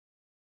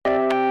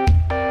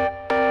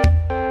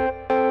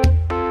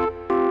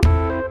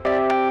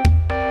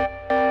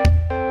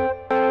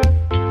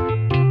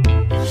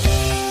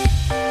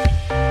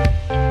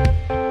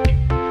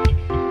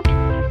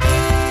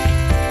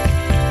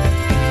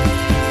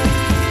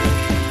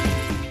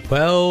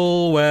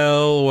Well,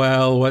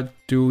 what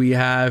do we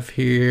have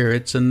here?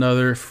 It's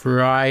another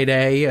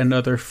Friday,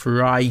 another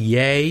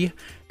Fry-yay,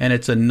 and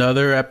it's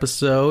another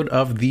episode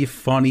of the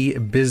Funny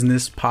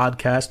Business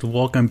Podcast.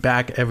 Welcome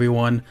back,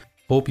 everyone.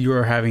 Hope you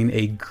are having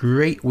a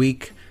great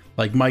week,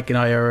 like Mike and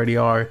I already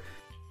are.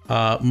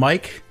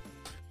 Mike,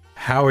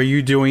 how are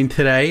you doing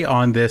today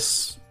on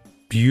this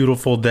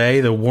beautiful day?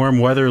 The warm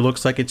weather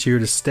looks like it's here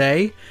to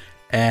stay,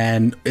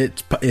 and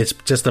it's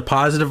just a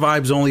positive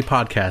vibes only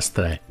podcast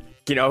today.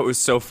 You know, it was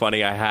so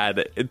funny. I had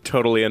it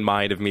totally in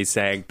mind of me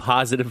saying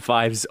positive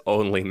vibes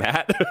only,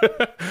 Matt.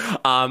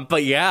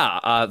 But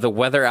yeah, the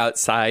weather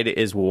outside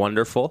is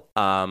wonderful.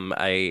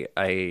 I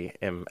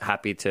am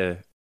happy to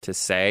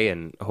say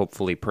and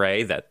hopefully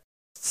pray that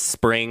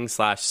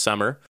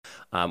spring/summer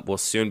will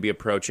soon be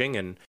approaching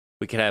and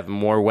we can have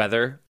more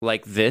weather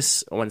like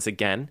this once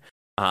again.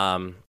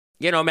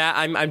 Matt,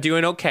 I'm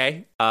doing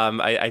okay.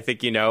 I think,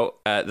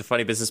 the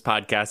Funny Business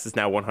Podcast is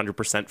now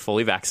 100%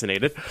 fully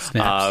vaccinated.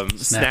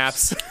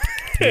 Snaps.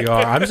 We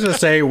are. I'm just going to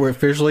say we're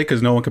officially,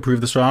 because no one can prove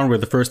this wrong, we're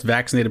the first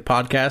vaccinated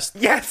podcast.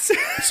 Yes.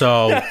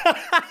 So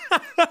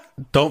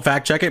don't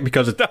fact check it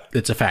because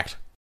it's a fact.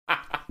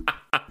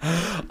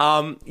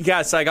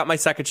 So I got my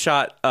second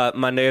shot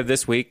Monday of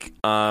this week.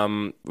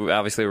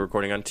 Obviously we're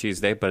recording on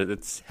Tuesday, but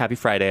it's happy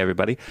Friday,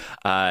 everybody.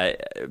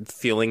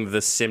 Feeling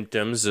the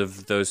symptoms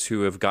of those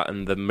who have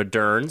gotten the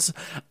Moderns.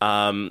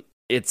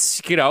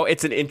 It's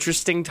an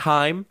interesting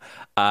time.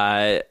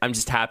 I'm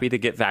just happy to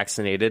get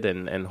vaccinated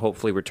and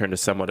hopefully return to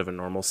somewhat of a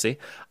normalcy.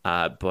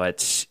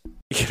 But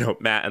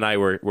Matt and I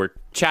were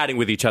chatting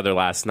with each other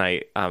last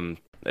night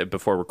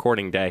before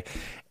recording day,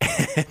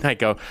 and I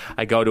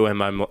go to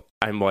him.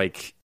 I'm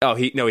like,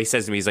 he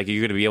says to me, he's like,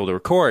 "You're going to be able to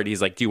record?"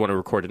 He's like, "Do you want to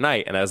record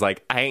tonight?" And I was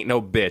like, "I ain't no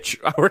bitch.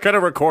 We're going to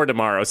record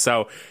tomorrow."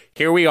 So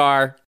here we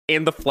are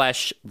in the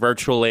flesh,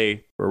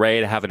 virtually. We're ready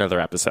to have another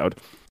episode.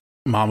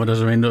 Mama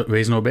doesn't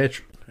raise no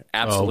bitch.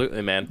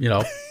 Absolutely, man.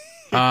 The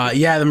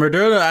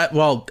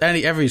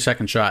Moderna. Every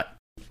second shot,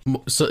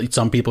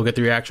 some people get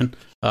the reaction.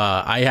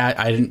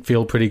 I didn't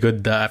feel pretty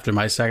good after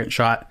my second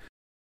shot,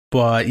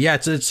 but yeah,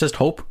 it's just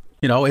hope.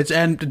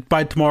 And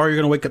by tomorrow you're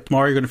gonna wake up.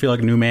 Tomorrow you're gonna feel like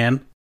a new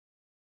man.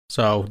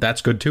 So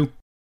that's good too.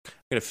 I'm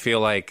gonna feel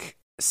like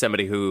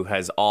somebody who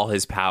has all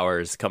his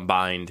powers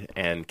combined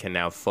and can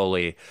now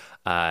fully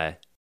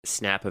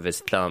snap of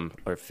his thumb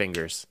or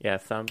fingers. Yeah,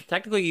 thumb.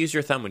 Technically, you use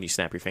your thumb when you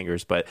snap your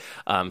fingers, but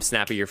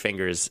snap of your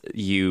fingers,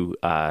 you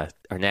are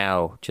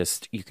now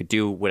you could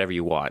do whatever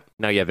you want.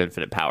 Now you have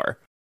infinite power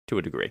to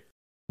a degree.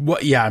 Well,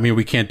 yeah, I mean,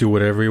 we can't do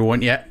whatever we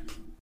want yet,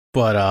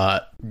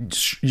 but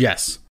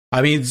yes.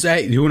 I mean,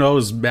 who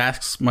knows?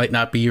 Masks might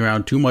not be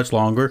around too much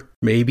longer.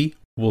 Maybe.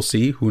 We'll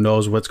see. Who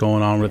knows what's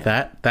going on with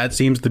that? That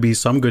seems to be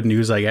some good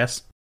news, I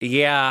guess.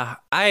 Yeah,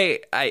 I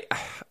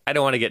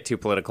don't want to get too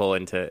political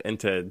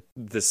into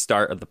the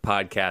start of the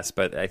podcast,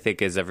 but I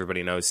think, as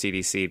everybody knows,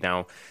 CDC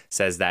now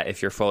says that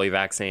if you're fully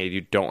vaccinated,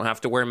 you don't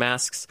have to wear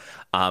masks.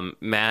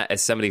 Matt,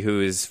 as somebody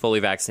who is fully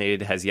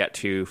vaccinated, has yet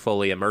to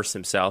fully immerse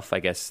himself. I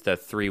guess the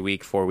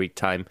 3-week, 4-week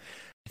time.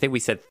 I think we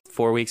said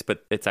 4 weeks,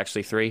 but it's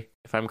actually 3,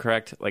 if I'm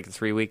correct. Like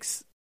 3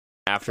 weeks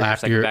after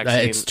your second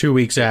vaccine. It's 2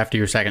 weeks after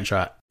your second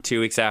shot. 2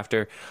 weeks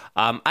after.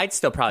 I'd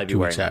still probably be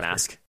wearing my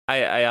mask.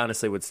 I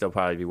honestly would still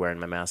probably be wearing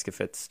my mask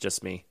if it's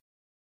just me.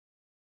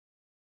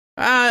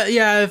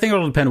 Yeah, I think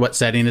it'll depend what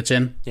setting it's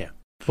in. Yeah.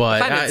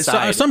 But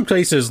some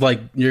places, like,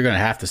 you're going to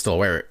have to still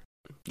wear it.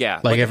 Yeah.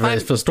 Like,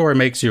 if the store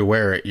makes you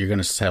wear it, you're going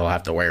to still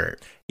have to wear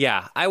it.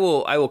 Yeah, I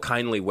will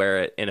kindly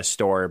wear it in a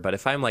store, but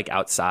if I'm, like,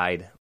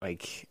 outside,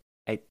 like...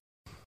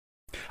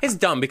 It's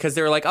dumb because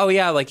they were like, oh,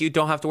 yeah, like, you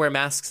don't have to wear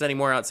masks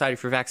anymore outside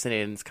if you're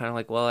vaccinated. And it's kind of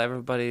like, well,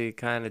 everybody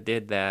kind of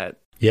did that.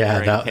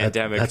 Yeah,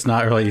 that's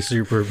not really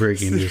super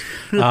breaking news.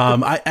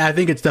 I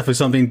think it's definitely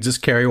something,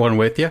 just carry one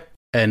with you.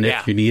 And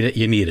if you need it,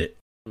 you need it.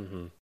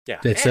 Mm-hmm. Yeah.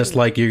 It's just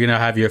like you're going to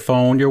have your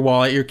phone, your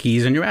wallet, your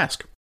keys, and your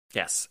mask.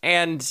 Yes.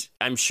 And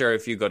I'm sure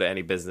if you go to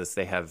any business,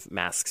 they have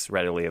masks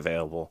readily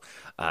available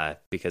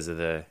because of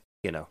the...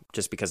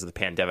 just because of the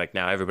pandemic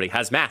now, everybody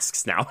has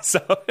masks now. So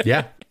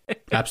yeah,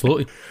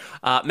 absolutely.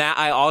 Matt,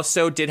 I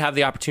also did have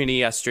the opportunity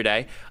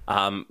yesterday.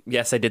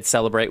 Yes, I did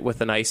celebrate with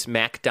a nice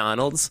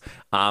McDonald's,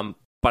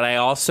 but I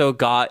also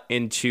got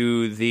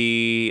into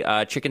the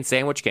chicken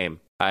sandwich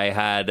game. I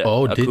had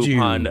a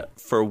coupon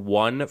for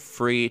one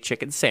free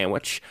chicken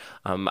sandwich.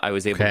 I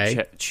was able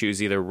to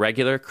choose either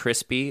regular,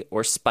 crispy,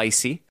 or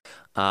spicy.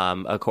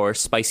 Of course,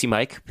 Spicy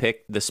Mike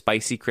picked the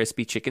spicy,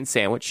 crispy chicken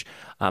sandwich.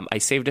 I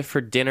saved it for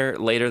dinner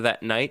later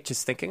that night,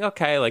 just thinking,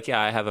 okay,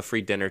 I have a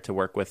free dinner to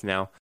work with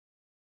now.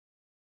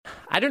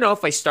 I don't know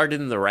if I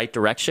started in the right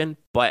direction,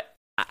 but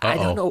I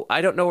don't know.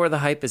 I don't know where the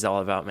hype is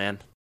all about, man.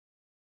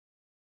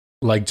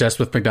 Like just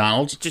with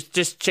McDonald's?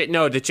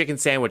 No, the chicken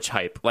sandwich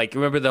hype. Like,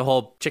 remember the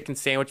whole chicken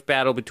sandwich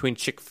battle between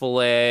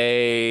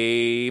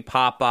Chick-fil-A,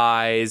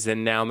 Popeyes,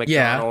 and now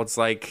McDonald's?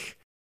 Yeah. Like,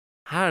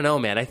 I don't know,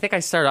 man. I think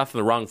I started off on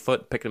the wrong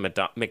foot picking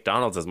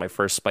McDonald's as my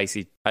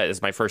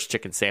first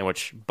chicken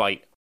sandwich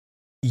bite.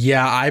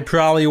 Yeah, I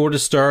probably would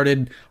have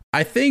started.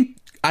 I think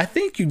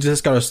you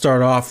just got to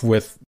start off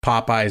with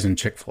Popeyes and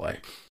Chick-fil-A.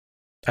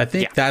 I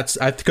think that's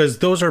because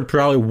those are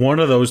probably one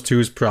of those two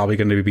is probably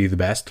going to be the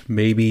best.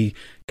 Maybe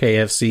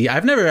KFC.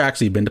 I've never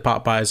actually been to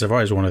Popeyes. I've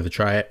always wanted to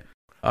try it.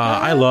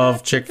 I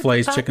love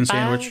Chick-fil-A's chicken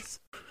sandwich.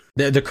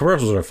 The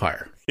commercials are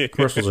fire.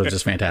 Commercials are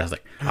just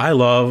fantastic. I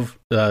love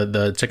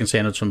the chicken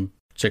sandwich from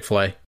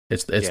Chick-fil-A.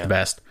 It's the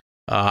best.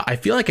 I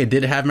feel like I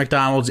did have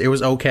McDonald's. It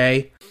was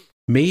okay.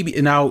 Maybe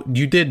now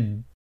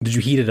did you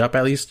heat it up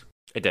at least?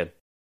 I did.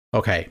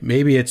 Okay,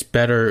 maybe it's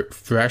better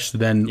fresh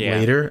than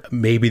later.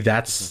 Maybe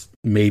that's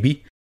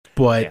maybe.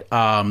 But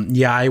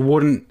I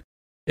wouldn't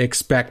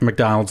expect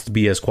McDonald's to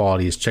be as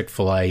quality as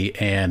Chick-fil-A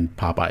and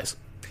Popeyes.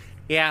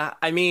 Yeah,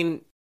 I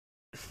mean,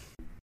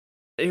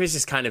 it was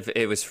just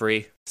it was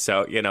free.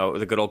 So,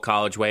 the good old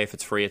college way, if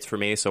it's free, it's for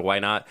me. So why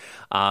not?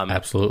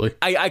 Absolutely.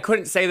 I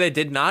couldn't say that I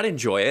did not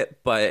enjoy it,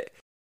 but,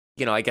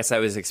 I guess I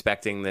was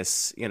expecting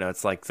this,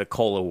 it's like the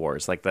cola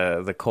wars, like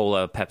the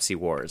cola Pepsi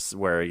wars,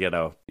 where,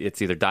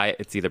 it's either Diet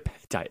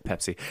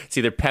Pepsi. It's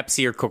either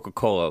Pepsi or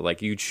Coca-Cola.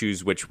 Like, you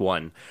choose which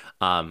one.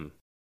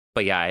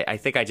 But yeah, I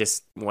think I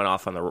just went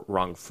off on the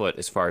wrong foot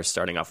as far as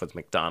starting off with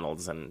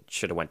McDonald's and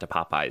should have went to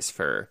Popeyes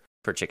for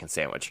chicken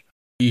sandwich.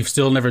 You've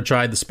still never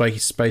tried the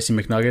spicy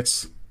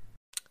McNuggets?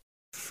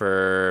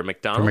 For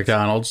McDonald's? For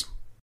McDonald's?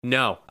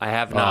 No, I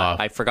have not.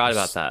 I forgot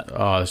about that.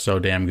 Oh, they're so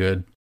damn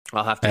good.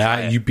 I'll have to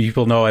try it. You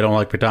people know I don't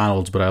like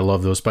McDonald's, but I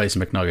love those spicy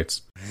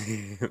McNuggets.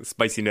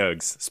 Spicy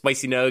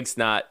nugs,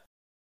 not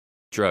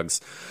drugs.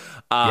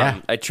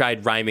 I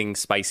tried rhyming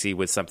spicy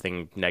with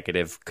something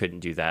negative. Couldn't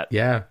do that.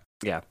 Yeah.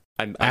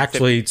 I'm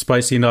actually,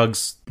 spicy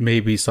nugs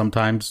maybe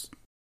sometimes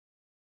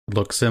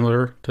look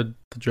similar to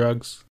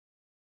drugs.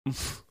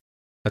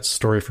 That's a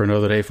story for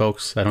another day,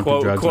 folks. I don't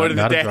do drugs. I'm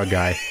not a drug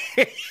guy.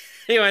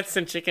 You want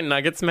some chicken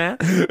nuggets, Matt?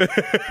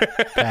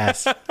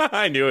 Pass.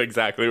 I knew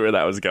exactly where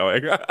that was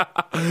going.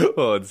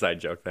 Little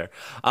inside joke there.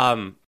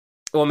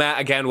 Well,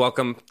 Matt, again,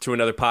 welcome to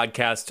another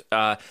podcast.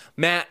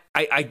 Matt,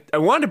 I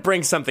wanted to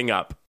bring something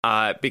up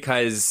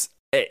because,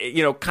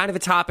 kind of a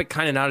topic,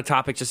 kind of not a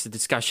topic, just a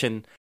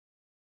discussion.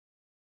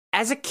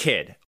 As a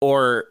kid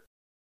or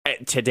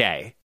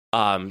today,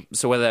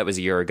 so whether that was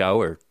a year ago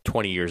or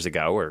 20 years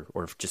ago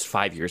or just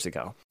 5 years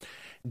ago,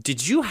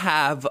 did you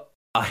have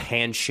a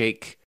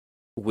handshake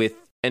with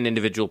an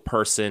individual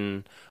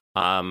person,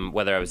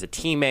 whether I was a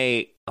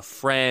teammate, a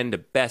friend, a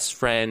best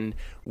friend?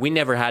 We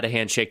never had a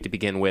handshake to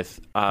begin with,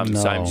 No.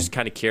 So I'm just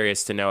kind of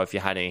curious to know if you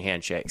had any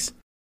handshakes.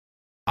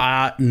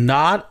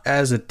 Not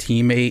as a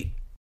teammate.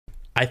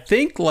 I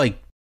think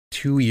like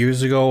 2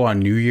 years ago on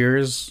New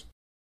Year's,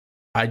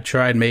 I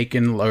tried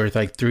making, or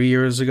like 3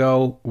 years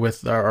ago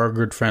with our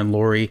good friend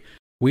Lori,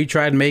 we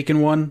tried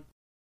making one.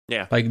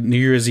 Yeah. Like New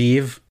Year's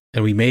Eve,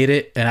 and we made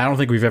it, and I don't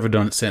think we've ever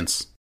done it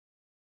since.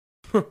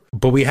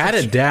 But we had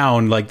it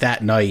down like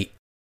that night.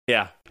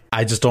 Yeah.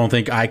 I just don't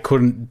think I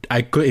could,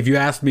 if you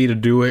asked me to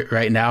do it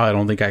right now, I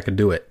don't think I could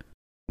do it.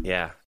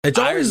 Yeah. It's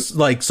always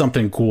like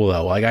something cool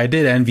though. Like I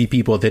did envy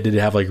people that did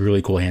have like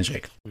really cool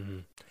handshake. Mm-hmm.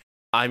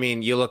 I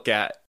mean, you look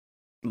at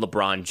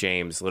LeBron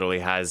James literally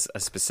has a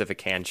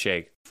specific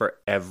handshake for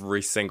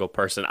every single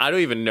person. I don't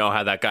even know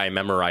how that guy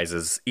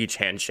memorizes each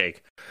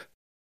handshake.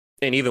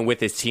 And even with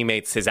his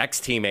teammates, his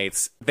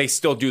ex-teammates, they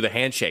still do the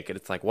handshake. And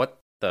it's like, what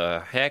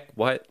the heck?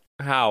 What?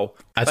 How?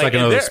 That's like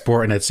another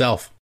sport in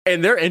itself.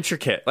 And they're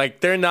intricate.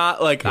 Like, they're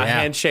not like a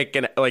handshake.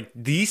 And like,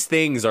 these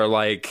things are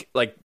like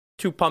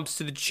 2 pumps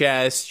to the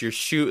chest. You're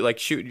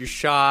shooting your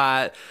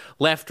shot.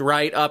 Left,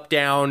 right, up,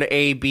 down,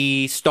 A,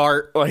 B,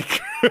 start.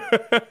 Like,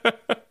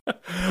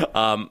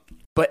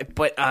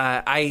 but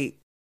I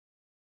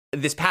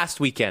this past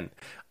weekend,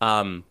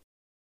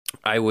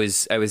 I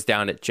was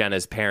down at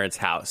Jenna's parents'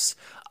 house,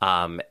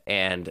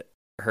 and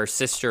her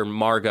sister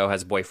Margot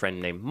has a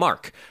boyfriend named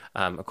Mark.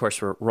 Of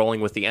course, we're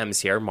rolling with the M's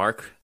here.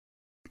 Mark,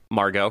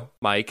 Margot,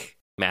 Mike,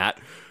 Matt.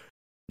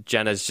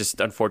 Jenna's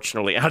just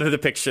unfortunately out of the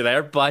picture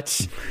there,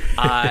 but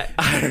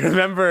I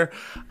remember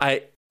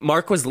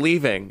Mark was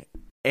leaving,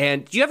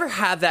 and do you ever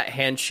have that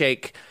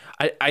handshake?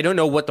 I don't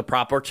know what the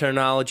proper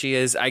terminology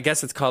is. I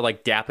guess it's called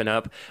like dapping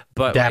up.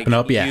 But dapping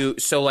up, yeah.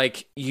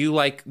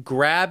 You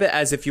grab it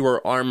as if you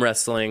were arm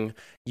wrestling.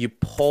 You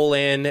pull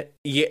in.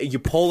 You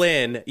pull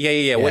in.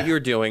 Yeah. What you were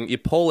doing. You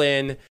pull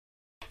in,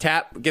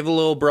 tap, give a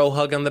little bro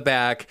hug on the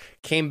back,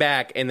 came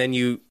back, and then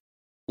you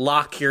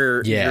lock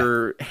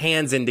your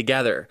hands in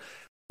together.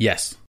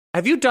 Yes.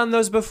 Have you done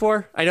those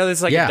before? I know this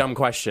is like a dumb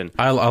question.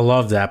 I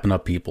love dapping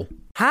up people.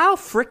 How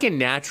freaking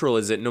natural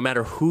is it no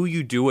matter who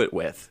you do it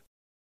with?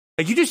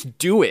 Like, you just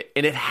do it,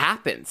 and it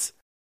happens.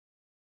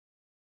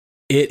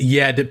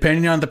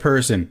 Depending on the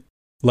person.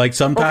 Like,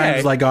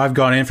 sometimes, like, I've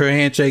gone in for a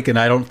handshake, and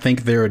I don't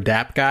think they're a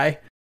dap guy.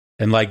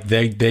 And, like,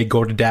 they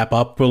go to dap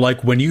up. But,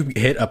 like, when you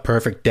hit a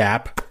perfect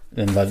dap,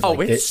 and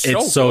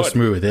it's so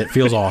smooth. It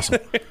feels awesome.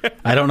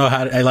 I don't know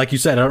how to, like you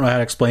said, I don't know how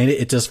to explain it.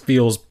 It just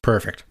feels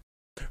perfect.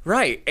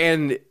 Right.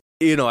 And,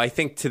 I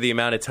think to the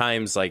amount of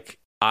times, like,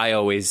 I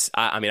always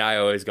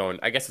go in,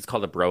 I guess it's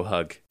called a bro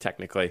hug,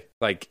 technically.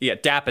 Like,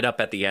 dap it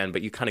up at the end,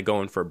 but you kind of go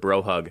in for a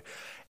bro hug.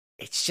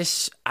 It's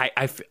just,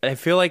 I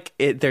feel like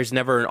there's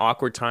never an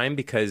awkward time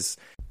because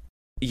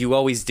you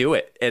always do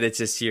it, and it's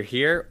just you're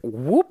here,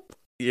 whoop,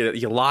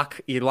 you lock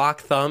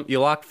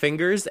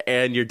fingers,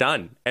 and you're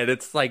done. And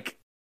it's like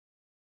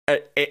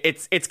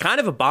it's kind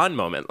of a bond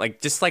moment,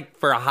 like just like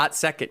for a hot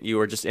second you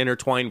were just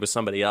intertwined with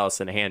somebody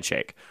else in a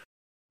handshake.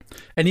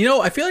 And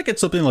I feel like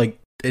it's something like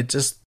it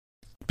just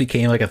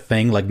became like a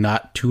thing like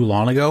not too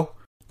long ago.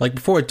 Like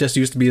before, it just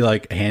used to be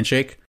like a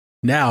handshake.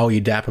 Now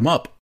you dap him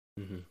up,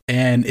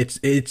 and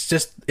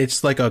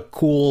it's like a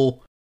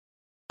cool.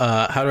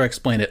 How do I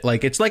explain it?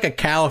 Like it's like a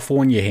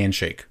California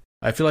handshake.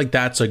 I feel like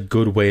that's a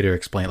good way to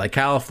explain it. Like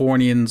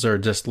Californians are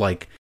just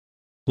like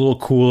a little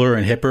cooler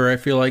and hipper. I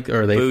feel like,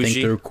 or they bougie.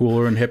 think they're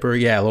cooler and hipper.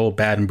 Yeah, a little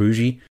bad and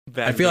bougie.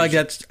 I feel like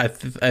that's. I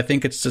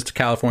think it's just a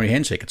California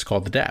handshake. It's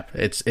called the dap.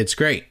 It's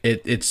great.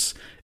 It's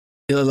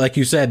like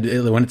you said,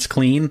 when it's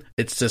clean,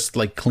 it's just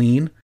like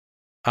clean.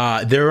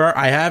 I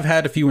have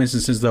had a few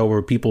instances though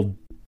where people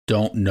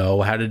don't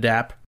know how to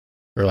dap,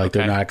 or like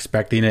they're not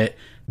expecting it.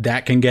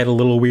 That can get a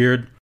little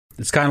weird.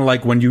 It's kind of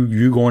like when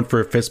you go in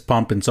for a fist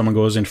pump and someone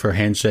goes in for a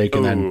handshake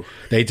and then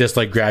they just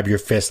like grab your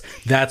fist.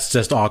 That's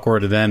just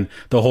awkward, and then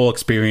the whole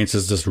experience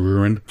is just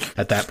ruined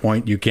at that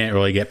point. You can't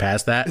really get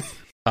past that.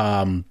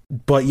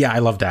 But yeah, I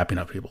love dapping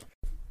up people.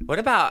 What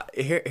about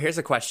here's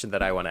a question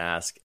that I want to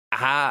ask.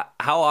 How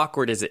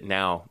awkward is it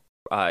now,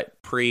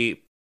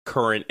 pre,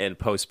 current, and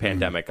post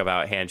pandemic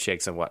about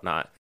handshakes and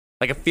whatnot?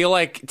 Like I feel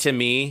like, to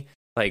me,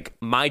 like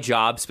my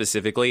job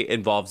specifically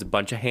involves a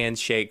bunch of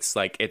handshakes.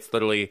 Like it's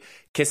literally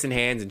kissing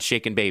hands and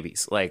shaking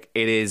babies. Like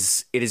it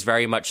is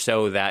very much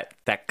so that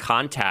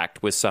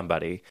contact with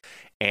somebody.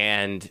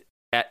 And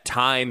at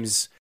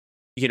times,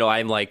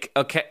 I'm like,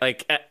 okay,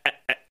 like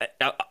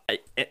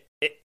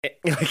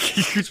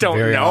you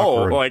don't know.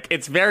 Awkward. Like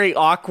it's very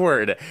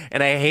awkward,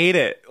 and I hate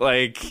it.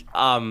 Like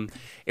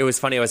it was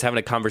funny. I was having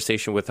a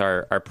conversation with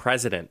our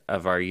president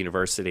of our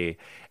university,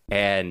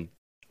 and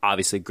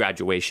obviously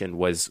graduation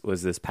was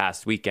this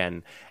past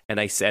weekend, and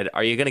I said,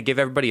 are you going to give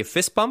everybody a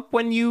fist bump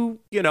when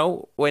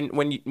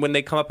when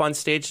they come up on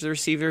stage to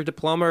receive your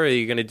diploma? Or are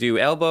you going to do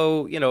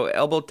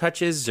elbow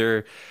touches,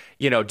 or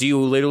do you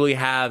literally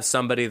have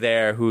somebody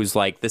there who's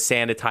like the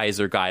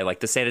sanitizer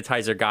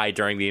guy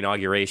during the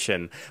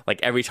inauguration?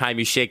 Like every time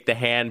you shake the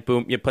hand,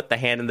 boom, you put the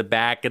hand in the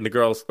back, and the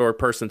girl or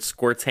person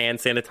squirts hand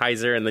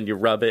sanitizer, and then you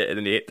rub it,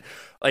 and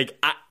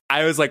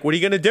I was like, what are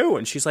you going to do?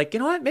 And she's like, you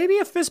know what? Maybe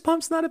a fist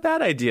pump's not a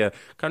bad idea.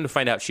 Come to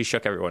find out, she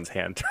shook everyone's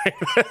hand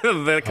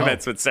during the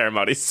commencement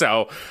ceremony.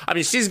 So, I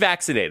mean, she's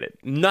vaccinated.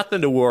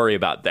 Nothing to worry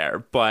about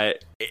there.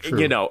 But,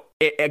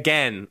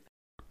 again,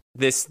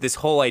 this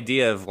whole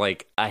idea of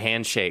like a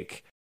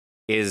handshake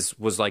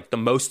was like the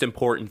most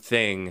important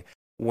thing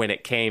when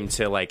it came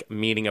to like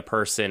meeting a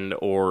person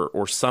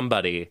or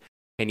somebody.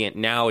 And yet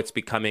now it's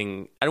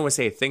becoming, I don't want to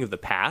say a thing of the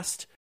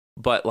past,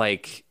 but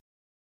like,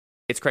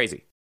 it's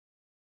crazy.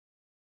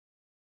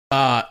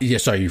 Yeah,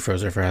 sorry, you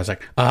froze there for a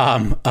sec.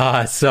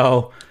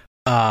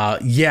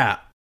 Yeah,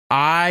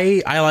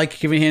 I like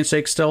giving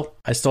handshakes still.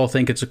 I still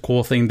think it's a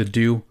cool thing to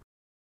do.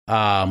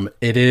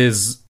 It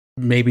is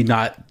maybe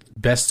not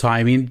best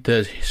timing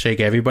to shake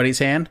everybody's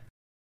hand.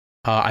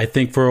 I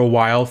think for a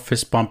while,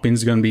 fist bumping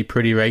is going to be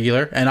pretty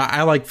regular. And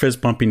I like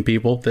fist bumping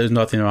people. There's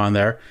nothing wrong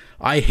there.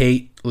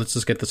 Let's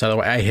just get this out of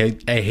the way.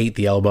 I hate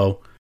the elbow.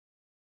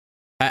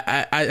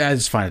 I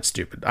just find it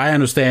stupid. I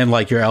understand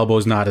like your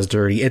elbow's not as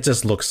dirty. It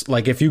just looks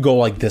like if you go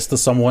like this to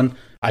someone,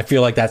 I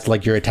feel like that's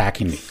like you're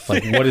attacking me.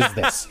 Like, what is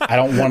this? I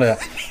don't want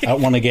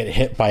to get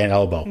hit by an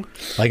elbow.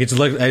 Like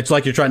it's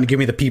like you're trying to give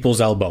me the people's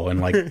elbow, and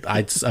like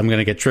I'm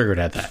gonna get triggered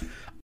at that.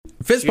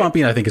 Fist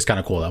bumping, I think, is kind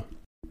of cool though.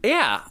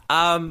 Yeah.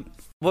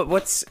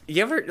 What's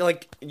you ever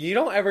like? You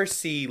don't ever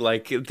see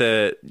like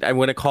I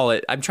want to call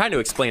it. I'm trying to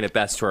explain it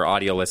best to our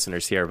audio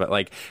listeners here, but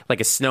like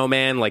a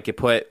snowman, like you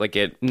put like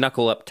a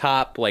knuckle up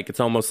top, like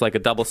it's almost like a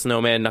double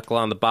snowman, knuckle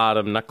on the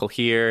bottom, knuckle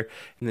here,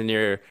 and then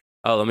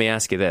let me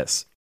ask you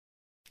this: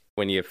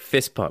 when you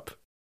fist pump,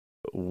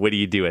 what do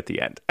you do at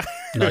the end?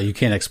 No, you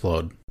can't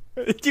explode.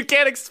 You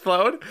can't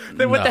explode?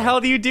 Then what the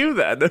hell do you do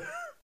then?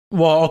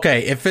 Well,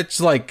 okay, if it's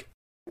like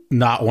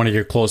not one of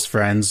your close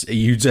friends,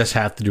 you just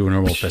have to do a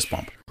normal fist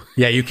bump.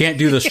 Yeah, you can't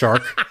do the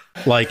shark.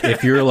 Like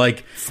if you're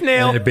like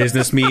Snail. in a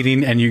business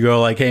meeting and you go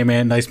like, "Hey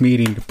man, nice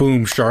meeting,"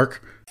 boom,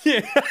 shark.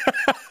 Yeah.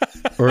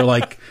 Or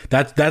like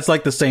that's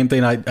like the same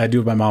thing I do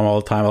with my mom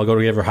all the time. I'll go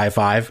to give her high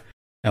five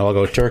and I'll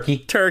go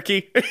turkey.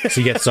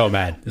 She gets so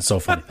mad. It's so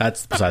funny.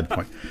 That's beside the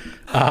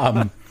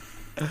point.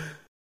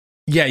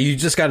 Yeah, you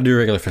just got to do a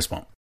regular fist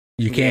bump.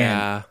 You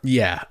can't.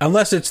 Yeah,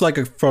 unless it's like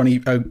a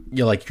funny,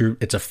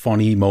 it's a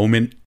funny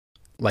moment.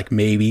 Like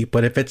maybe,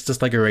 but if it's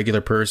just like a regular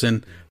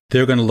person,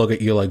 they're going to look at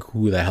you like,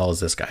 who the hell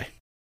is this guy?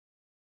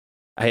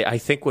 I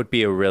think would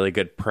be a really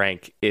good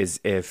prank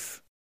is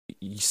if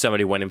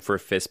somebody went in for a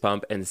fist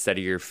bump and instead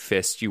of your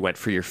fist, you went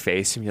for your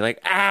face and you're like,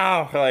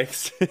 ow, like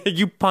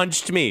you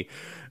punched me.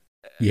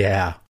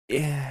 Yeah.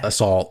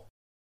 Assault.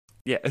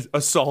 Yeah,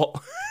 assault.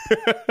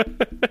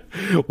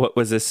 What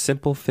was a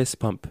simple fist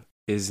bump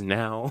is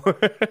now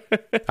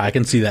I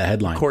can see that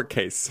headline. Court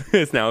case.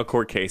 It's now a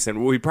court case,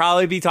 and we'd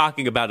probably be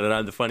talking about it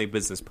on the Funny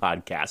Business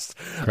Podcast.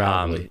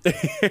 Probably.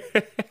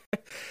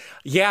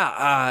 Yeah,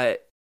 I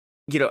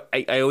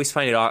always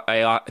find it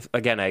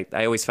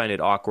I always find it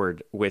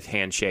awkward with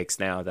handshakes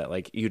now that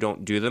like you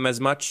don't do them as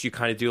much. You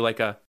kind of do like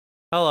a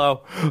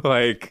hello,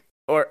 like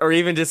or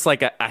even just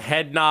like a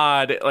head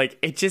nod. Like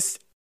it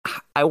just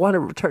I want to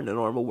return to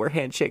normal where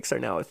handshakes are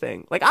now a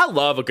thing. Like I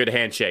love a good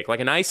handshake, like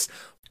a nice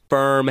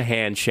firm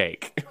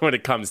handshake when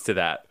it comes to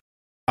that.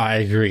 I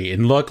agree.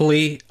 And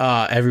luckily,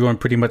 everyone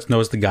pretty much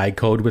knows the guy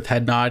code with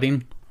head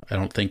nodding. I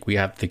don't think we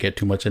have to get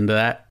too much into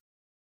that.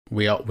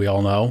 We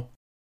all know.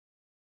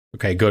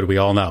 Okay, good. We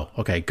all know.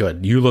 Okay,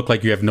 good. You look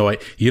like you have no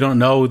idea. You don't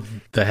know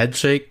the head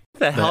shake? What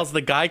the hell's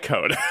the guy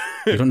code?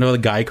 You don't know the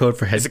guy code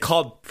for head? Is it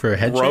called for a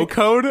head bro shake?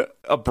 code?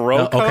 A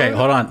bro code? Okay,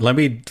 hold on. Let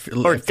me.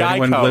 Or if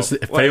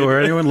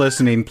anyone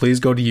listening, please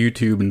go to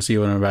YouTube and see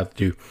what I'm about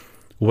to do.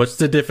 What's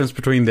the difference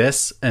between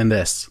this and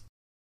this?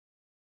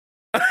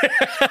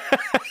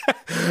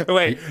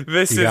 Wait,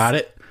 you got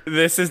it?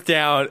 This is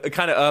down.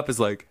 Kind of up is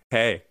like,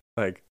 hey,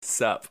 like,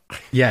 sup.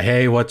 Yeah,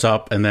 hey, what's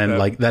up? And then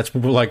like that's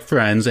like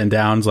friends, and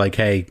down's like,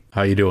 hey,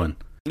 how you doing?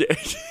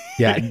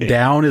 Yeah,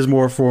 down is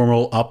more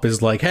formal. Up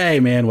is like, hey,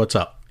 man, what's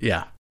up?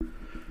 Yeah,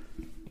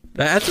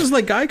 that's just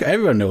like guy.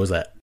 Everyone knows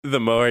that. The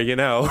more you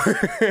know.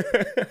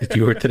 If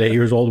you were today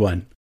years old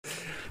one.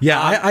 Yeah,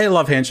 I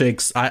love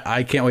handshakes.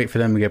 I can't wait for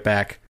them to get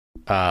back.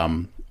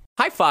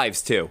 High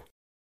fives too.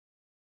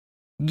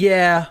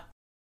 Yeah,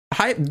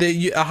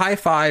 a high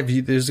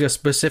five. There's a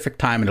specific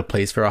time and a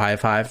place for a high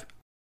five.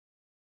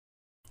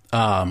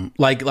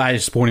 Like a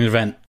sporting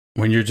event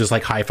when you're just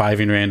like high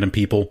fiving random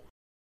people.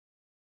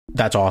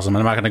 That's awesome.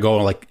 I'm not gonna go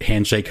like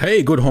handshake.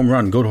 Hey, good home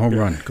run. Good home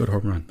run. Good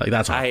home run. Like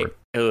that's awkward.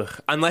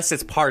 Unless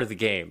it's part of the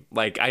game.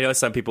 Like I know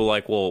some people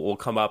like will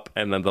come up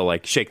and then they'll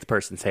like shake the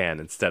person's hand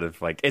instead of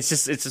like it's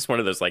just one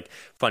of those like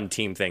fun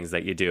team things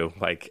that you do.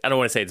 Like I don't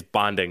want to say it's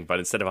bonding, but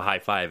instead of a high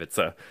five, it's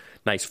a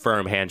nice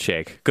firm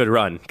handshake. Good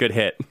run, good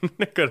hit,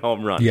 good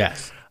home run.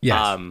 Yes.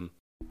 Yeah.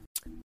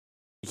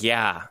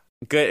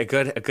 A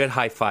good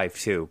high five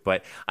too.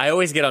 But I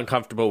always get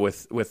uncomfortable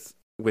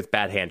with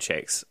bad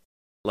handshakes.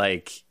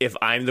 Like if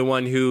I'm the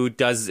one who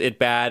does it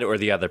bad or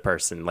the other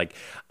person, like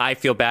I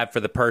feel bad for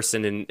the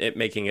person and it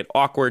making it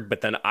awkward,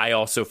 but then I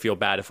also feel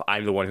bad if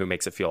I'm the one who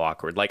makes it feel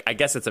awkward. Like I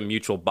guess it's a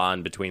mutual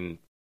bond between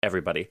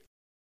everybody.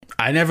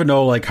 I never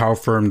know like how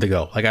firm to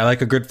go. Like I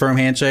like a good firm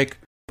handshake,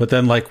 but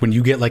then like when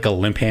you get like a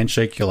limp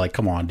handshake, you're like,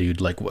 come on,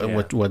 dude. Like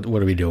what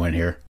are we doing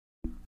here?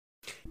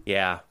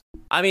 Yeah.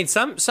 I mean,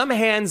 some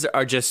hands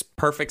are just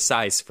perfect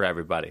size for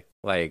everybody.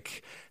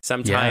 Like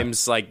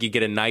sometimes like you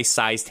get a nice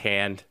sized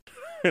hand.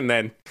 And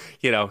then,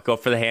 go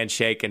for the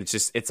handshake, and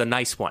it's a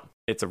nice one.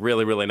 It's a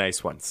really, really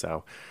nice one.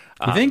 So,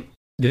 do you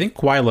think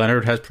Kawhi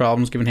Leonard has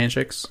problems giving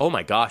handshakes? Oh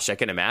my gosh, I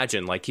can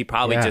imagine. Like he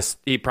probably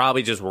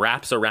just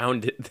wraps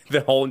around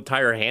the whole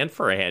entire hand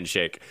for a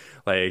handshake.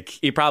 Like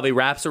he probably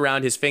wraps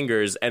around his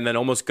fingers and then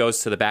almost goes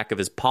to the back of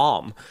his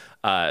palm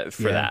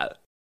for that.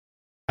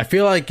 I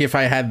feel like if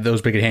I had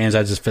those big hands,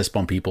 I'd just fist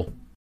bump people.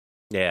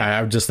 Yeah,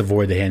 I would just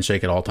avoid the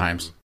handshake at all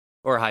times.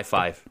 Or a high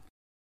five.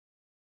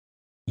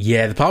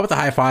 Yeah, the problem with the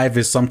high five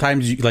is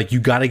sometimes you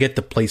got to get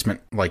the placement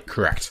like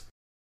correct.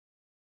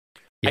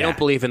 Yeah. I don't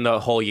believe in the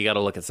whole you got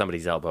to look at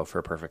somebody's elbow for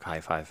a perfect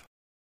high five.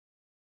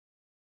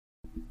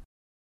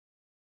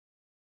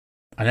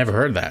 I never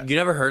heard that. You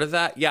never heard of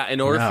that? Yeah,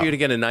 in order for you to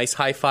get a nice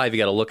high five, you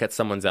got to look at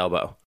someone's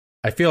elbow.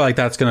 I feel like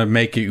that's going to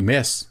make you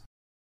miss.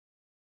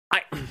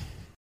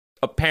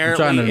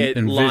 Apparently it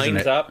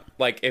lines up.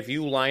 Like if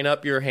you line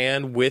up your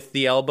hand with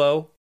the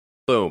elbow,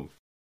 boom.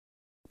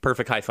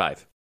 Perfect high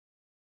five.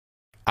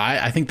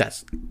 I think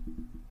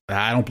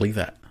I don't believe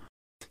that.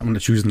 I'm going to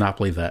choose to not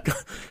believe that.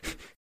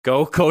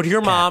 Go to your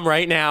mom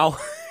right now.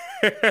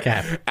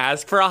 Cap.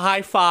 Ask for a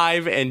high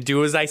five and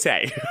do as I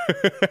say.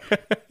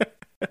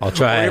 I'll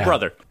try or it your out.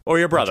 brother. Or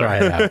your brother. I'll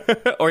try it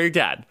out. Or your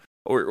dad.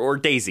 Or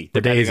Daisy.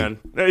 Or Daisy. On.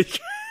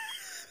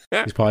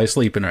 He's probably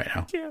sleeping right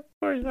now.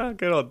 Yeah,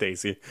 good old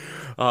Daisy.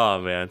 Oh,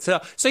 man.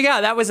 So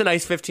yeah, that was a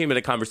nice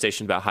 15-minute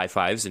conversation about high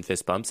fives and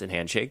fist bumps and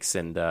handshakes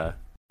and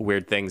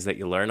weird things that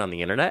you learn on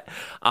the internet.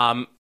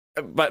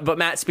 But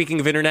Matt,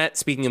 speaking of internet,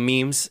 speaking of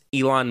memes,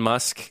 Elon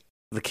Musk,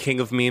 the king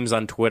of memes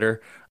on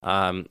Twitter,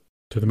 to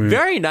the moon.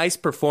 Very nice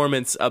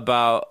performance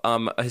about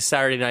his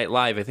Saturday Night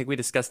Live. I think we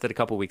discussed it a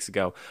couple weeks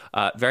ago.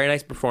 Very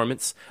nice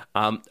performance.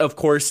 Of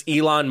course,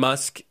 Elon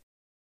Musk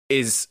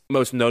is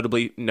most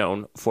notably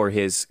known for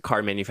his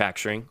car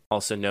manufacturing,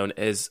 also known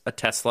as a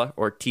Tesla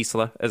or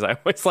Tesla, as I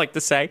always like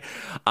to say.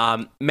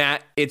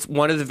 Matt, it's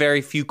one of the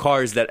very few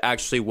cars that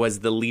actually was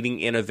the leading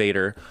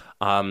innovator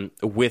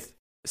with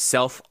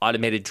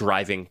self-automated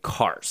driving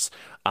cars.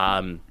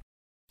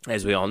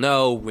 As we all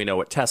know, we know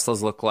what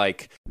Teslas look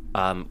like.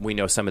 We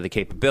know some of the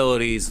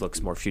capabilities,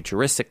 looks more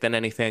futuristic than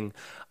anything.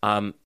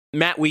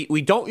 Matt,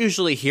 we don't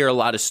usually hear a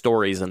lot of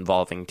stories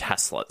involving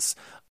Teslas,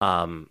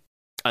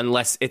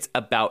 unless it's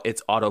about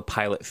its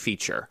autopilot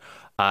feature.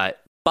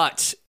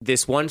 But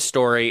this one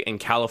story in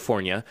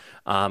California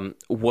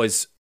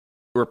was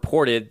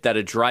reported that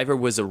a driver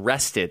was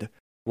arrested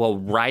while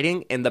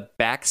riding in the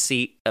back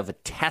seat of a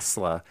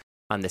Tesla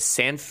on the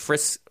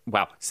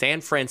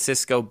San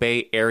Francisco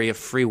Bay Area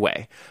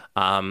Freeway.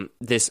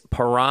 This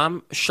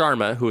Param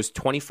Sharma, who was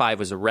 25,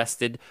 was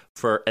arrested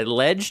for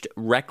alleged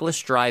reckless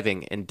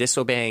driving and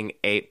disobeying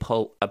a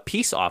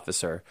peace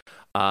officer.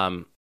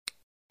 I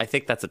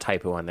think that's a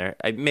typo on there.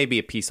 Maybe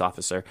a peace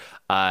officer.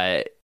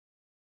 The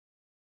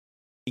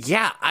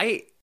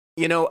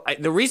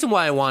reason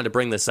why I wanted to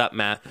bring this up,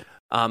 Matt,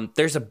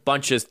 there's a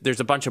bunch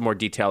of more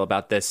detail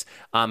about this,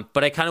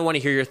 but I kind of want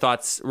to hear your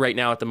thoughts right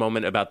now at the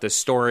moment about this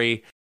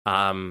story.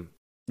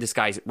 This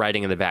guy's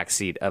riding in the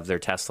backseat of their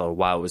Tesla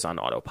while it was on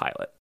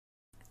autopilot.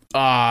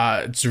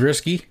 It's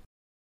risky.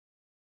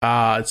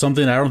 It's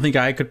something I don't think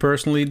I could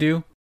personally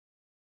do.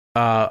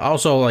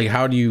 Also, like,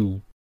 how do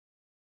you,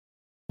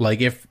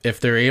 like, if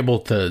they're able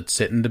to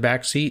sit in the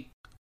backseat,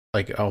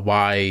 like,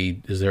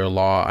 why is there a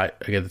law? I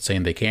get it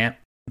saying they can't.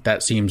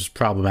 That seems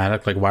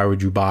problematic. Like, why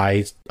would you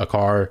buy a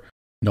car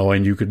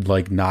knowing you could,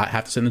 like, not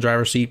have to sit in the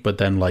driver's seat, but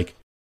then, like,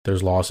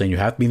 there's law saying you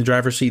have to be in the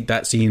driver's seat?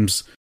 That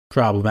seems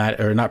problematic,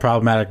 or not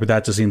problematic, but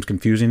that just seems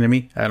confusing to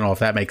me. I don't know if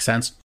that makes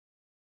sense.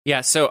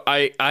 Yeah, so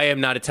I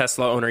am not a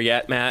Tesla owner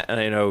yet, Matt, and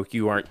I know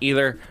you aren't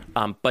either,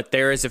 but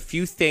there is a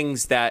few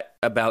things that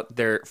about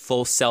their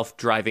full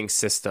self-driving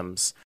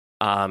systems.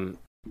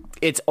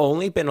 It's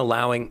only been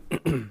allowing,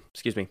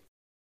 excuse me,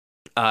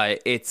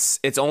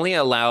 it's only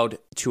allowed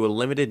to a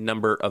limited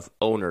number of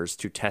owners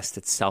to test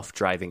its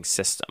self-driving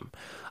system.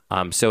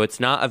 So it's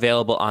not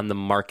available on the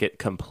market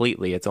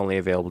completely. It's only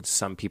available to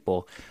some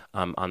people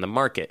on the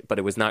market, but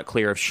it was not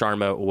clear if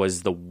Sharma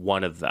was the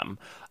one of them.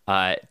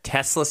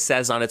 Tesla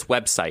says on its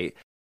website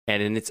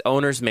and in its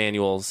owner's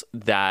manuals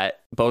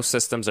that both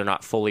systems are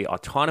not fully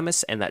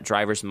autonomous and that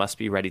drivers must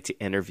be ready to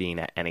intervene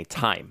at any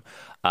time.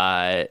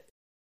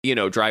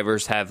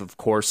 Drivers have, of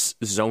course,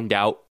 zoned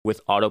out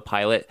with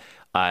autopilot,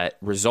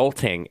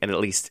 resulting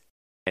in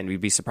and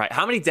we'd be surprised.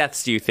 How many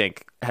deaths do you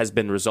think has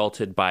been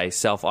resulted by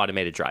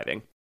self-automated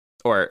driving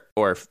or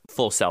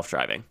full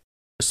self-driving?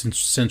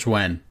 Since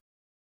when?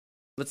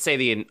 Let's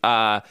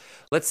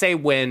say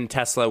when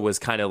Tesla was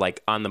kind of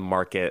like on the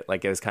market,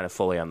 like it was kind of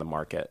fully on the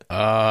market.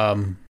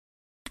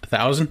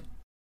 1,000?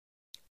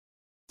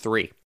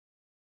 3.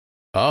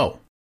 Oh.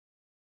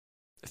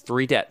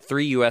 3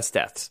 U.S.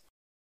 deaths.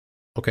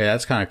 Okay,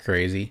 that's kind of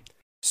crazy.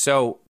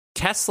 So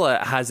Tesla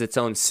has its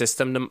own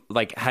system, in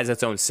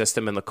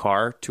the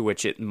car to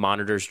which it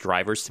monitors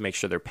drivers to make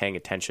sure they're paying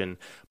attention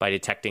by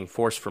detecting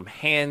force from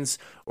hands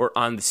or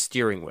on the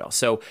steering wheel.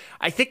 So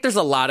I think there's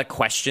a lot of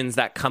questions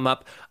that come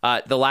up.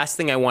 The last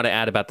thing I want to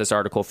add about this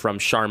article from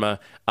Sharma,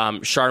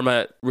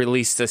 Sharma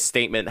released a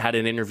statement, had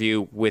an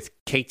interview with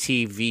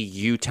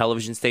KTVU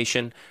television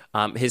station.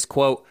 His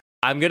quote,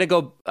 I'm gonna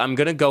go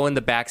in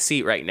the back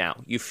seat right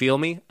now. You feel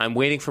me? I'm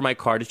waiting for my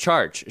car to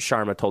charge,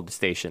 Sharma told the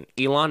station.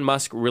 Elon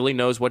Musk really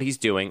knows what he's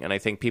doing, and I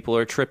think people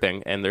are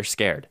tripping and they're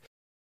scared.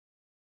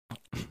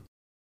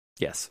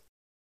 Yes.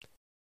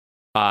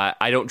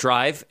 I don't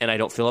drive and I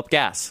don't fill up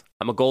gas.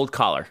 I'm a gold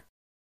collar.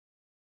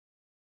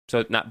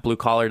 So not blue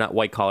collar, not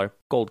white collar,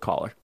 gold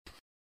collar.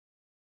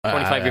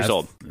 25 years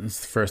old.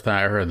 It's the first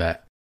time I heard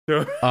that.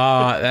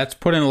 That's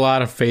putting a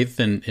lot of faith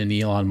in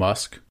Elon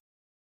Musk.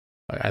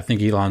 I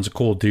think Elon's a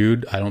cool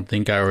dude. I don't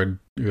think I would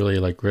really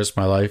risk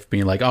my life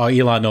being like, oh,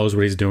 Elon knows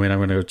what he's doing, I'm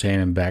going to go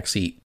stand in the back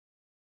seat.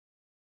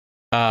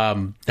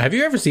 Have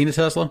you ever seen a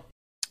Tesla?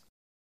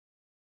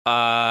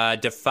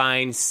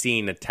 Define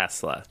seen a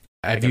Tesla.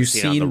 Have you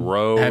seen on the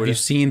road? Have you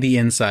seen the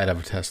inside of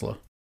a Tesla?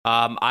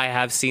 I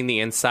have seen the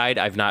inside.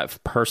 I've not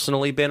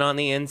personally been on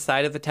the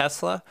inside of a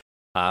Tesla.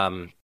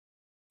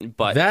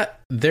 But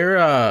that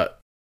they're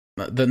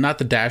not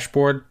the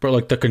dashboard,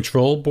 but the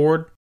control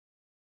board.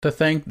 The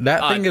thing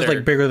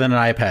is bigger than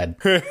an iPad.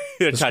 The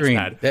screen.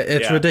 Touchpad.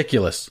 It's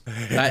ridiculous.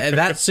 And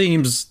that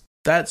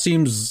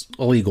seems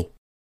illegal.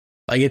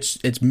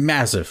 It's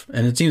massive,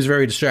 and it seems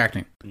very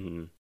distracting.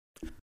 Mm.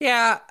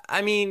 Yeah,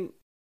 I mean,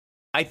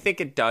 I think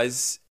it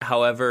does.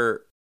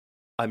 However,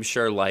 I'm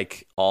sure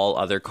like all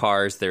other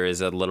cars, there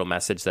is a little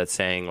message that's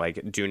saying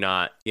do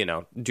not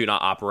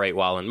operate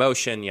while in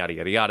motion, yada,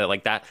 yada, yada.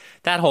 Like that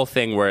whole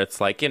thing where it's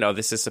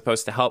this is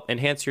supposed to help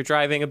enhance your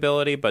driving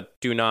ability, but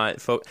do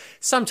not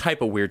some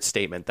type of weird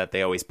statement that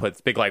they always put.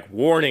 It's big,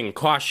 warning,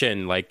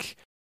 caution,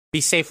 be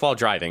safe while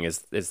driving is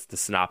the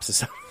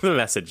synopsis of the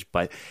message.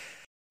 But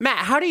Matt,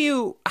 how do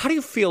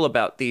you feel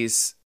about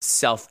these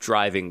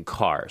self-driving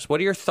cars? What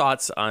are your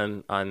thoughts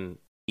on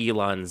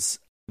Elon's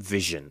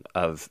vision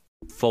of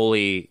full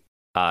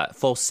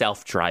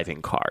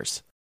self-driving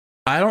cars?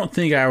 I don't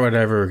think I would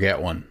ever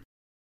get one.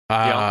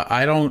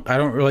 I don't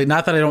really,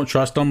 not that I don't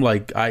trust him.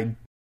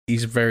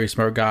 He's a very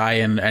smart guy,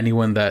 and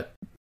anyone that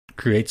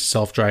creates a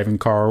self-driving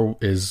car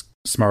is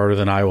smarter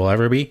than I will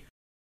ever be.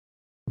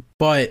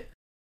 But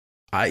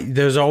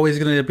there's always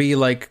going to be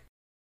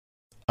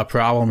a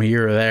problem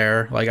here or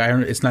there.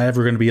 It's not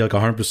ever going to be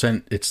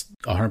 100%. It's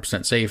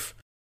 100% safe.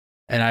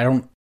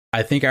 And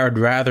I think I would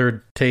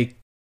rather take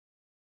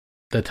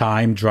the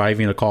time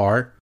driving a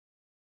car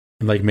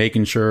and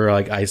making sure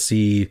I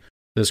see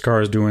this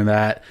car is doing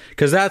that,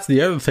 because that's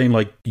the other thing.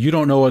 You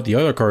don't know what the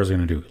other car is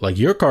going to do.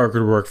 Your car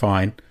could work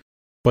fine,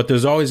 But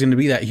there's always going to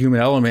be that human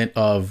element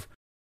of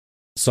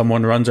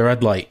someone runs a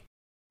red light,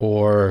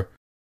 or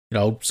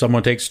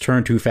someone takes a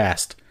turn too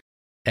fast.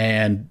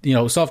 And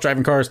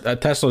self-driving cars,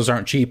 Teslas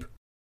aren't cheap,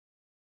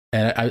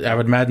 and I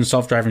would imagine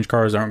self-driving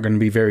cars aren't going to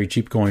be very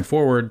cheap going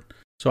forward.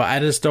 So I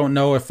just don't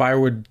know if I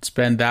would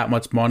spend that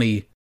much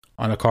money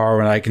on a car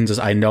when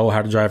I know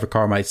how to drive a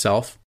car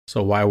myself.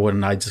 So why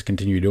wouldn't I just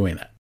continue doing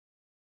that?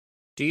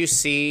 Do you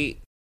see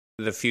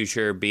the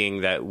future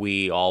being that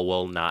we all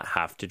will not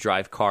have to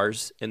drive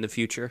cars in the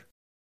future?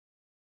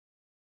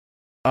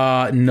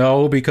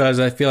 No, because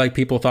I feel like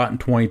people thought in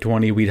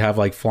 2020 we'd have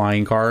like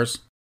flying cars.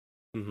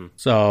 Mm-hmm.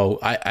 So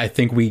I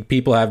think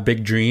people have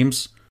big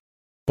dreams,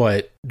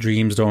 but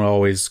dreams don't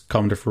always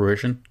come to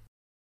fruition.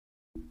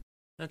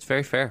 That's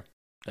very fair.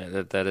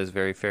 That is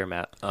very fair,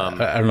 Matt.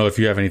 I don't know if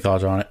you have any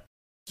thoughts on it.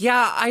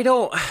 Yeah, I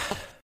don't.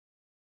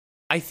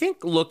 I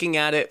think looking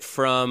at it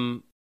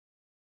from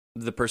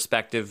the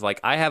perspective, like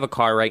I have a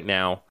car right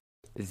now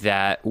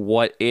that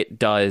what it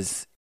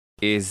does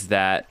is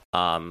that,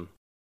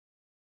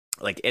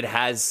 like it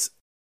has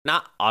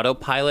not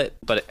autopilot,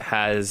 but it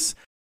has,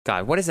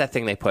 God, what is that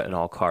thing they put in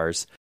all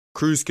cars?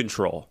 Cruise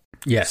control.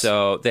 Yes.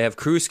 So they have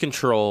cruise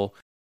control.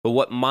 But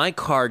what my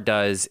car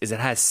does is it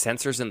has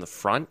sensors in the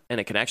front, and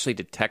it can actually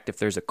detect if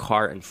there's a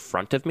car in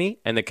front of me,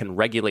 and it can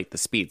regulate the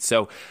speed.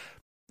 So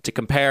to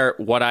compare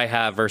what I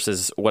have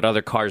versus what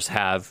other cars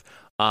have,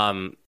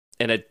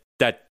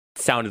 that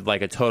sounded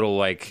like a total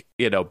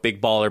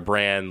big baller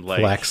brand,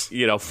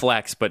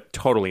 flex, but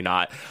totally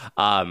not.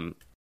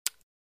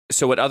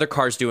 So what other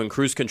cars do in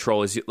cruise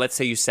control is, let's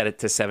say you set it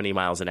to 70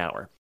 miles an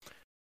hour.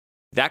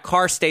 That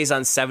car stays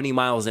on 70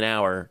 miles an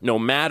hour, no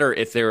matter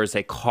if there is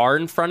a car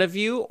in front of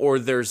you or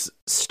there's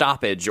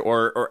stoppage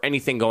or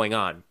anything going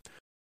on.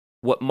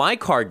 What my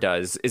car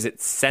does is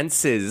it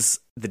senses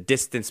the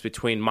distance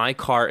between my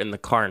car and the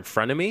car in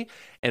front of me,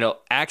 and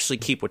it'll actually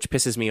keep, which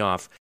pisses me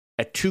off,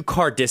 a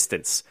 2-car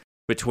distance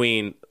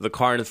between the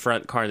car in the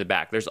front, car in the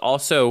back. There's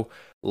also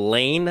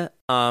lane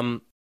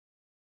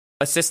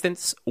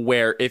assistance,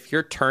 where if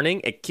you're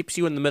turning, it keeps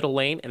you in the middle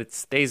lane and it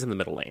stays in the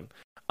middle lane.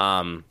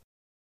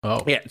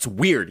 Oh. Yeah, it's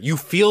weird. You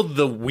feel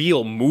the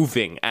wheel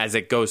moving as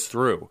it goes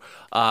through.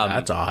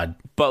 That's odd.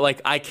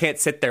 But I can't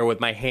sit there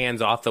with my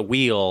hands off the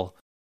wheel,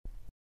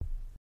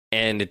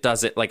 and it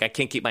doesn't, I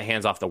can't keep my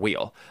hands off the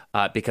wheel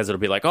because it'll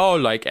be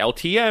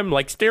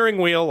LTM, steering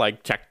wheel,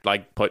 check,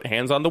 put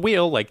hands on the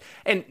wheel,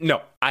 and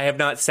no, I have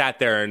not sat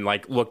there and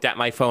looked at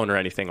my phone or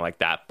anything like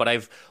that. But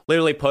I've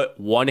literally put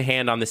one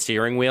hand on the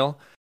steering wheel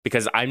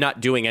because I'm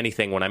not doing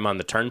anything when I'm on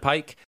the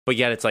turnpike. But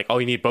yet it's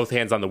you need both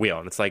hands on the wheel,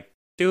 and it's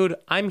dude,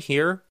 I'm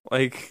here.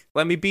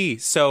 Let me be.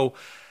 So,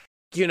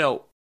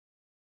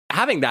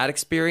 having that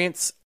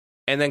experience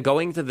and then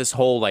going to this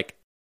whole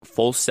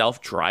full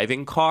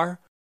self-driving car,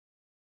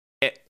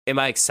 am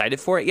I excited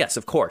for it? Yes,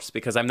 of course,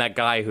 because I'm that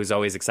guy who's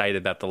always excited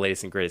about the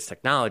latest and greatest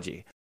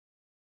technology.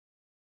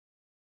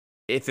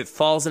 If it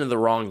falls into the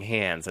wrong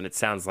hands, and it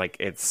sounds like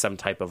it's some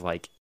type of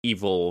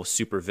evil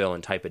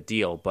supervillain type of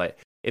deal, but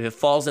if it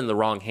falls into the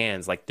wrong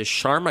hands, the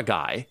Sharma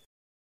guy,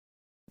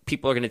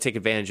 people are going to take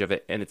advantage of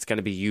it, and it's going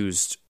to be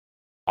used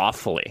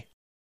awfully,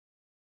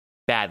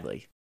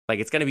 badly.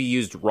 It's going to be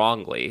used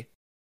wrongly.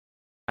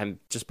 I'm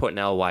just putting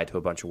LY to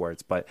a bunch of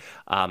words, but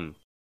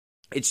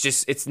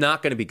it's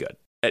not going to be good.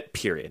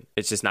 Period.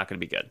 It's just not going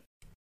to be good.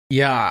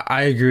 Yeah,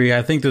 I agree.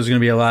 I think there's going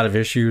to be a lot of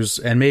issues,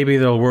 and maybe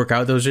they'll work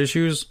out those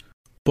issues.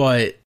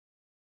 But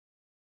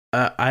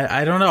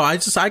I don't know. I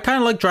kind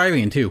of like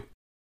driving too.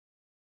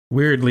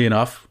 Weirdly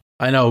enough.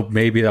 I know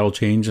maybe that'll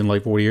change in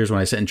 40 years when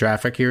I sit in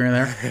traffic here and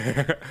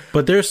there.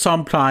 But there's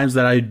some times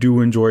that I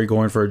do enjoy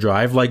going for a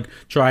drive,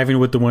 driving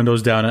with the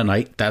windows down at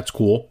night. That's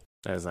cool.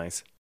 That is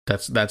nice.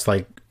 That's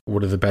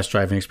one of the best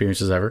driving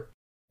experiences ever.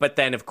 But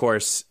then, of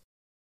course,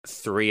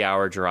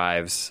 3-hour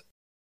drives.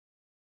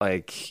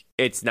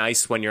 It's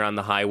nice when you're on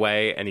the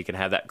highway and you can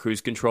have that cruise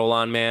control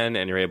on, man,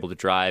 and you're able to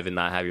drive and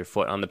not have your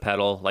foot on the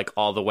pedal,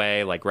 all the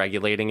way,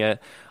 regulating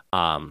it.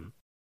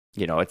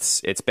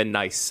 It's been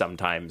nice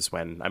sometimes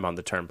when I'm on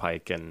the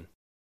turnpike and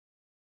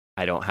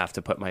I don't have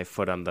to put my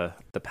foot on the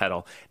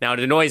pedal. Now,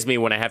 it annoys me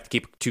when I have to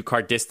keep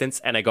 2-car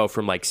distance and I go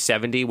from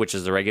 70, which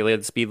is the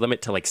regulated speed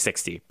limit, to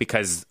 60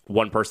 because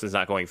one person's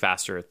not going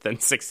faster than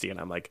 60,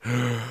 and I'm I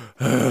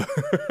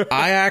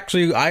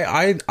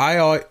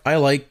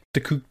like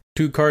the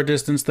 2-car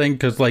distance thing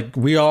because I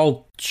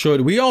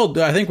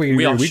think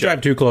we drive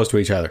too close to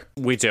each other.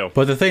 We do.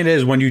 But the thing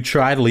is, when you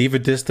try to leave a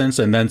distance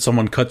and then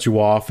someone cuts you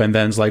off, and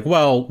then it's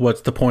well, what's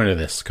the point of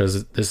this?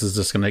 Because this is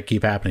just going to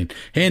keep happening.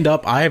 Hand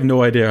up, I have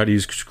no idea how to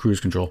use cruise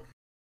control.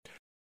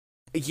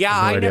 Yeah,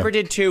 I never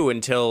did too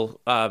until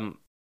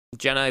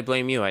Jenna, I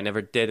blame you. I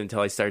never did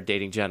until I started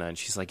dating Jenna, and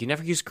she's like, "You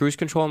never use cruise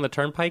control on the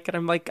turnpike?" And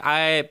I'm like,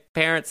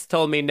 parents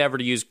told me never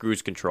to use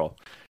cruise control.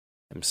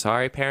 I'm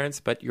sorry, parents,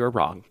 but you're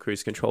wrong.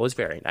 Cruise control is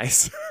very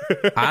nice.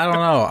 I don't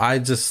know. I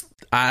just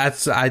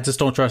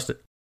don't trust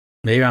it.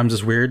 Maybe I'm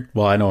just weird.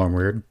 Well, I know I'm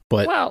weird,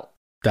 but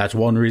that's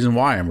one reason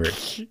why I'm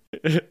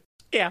weird.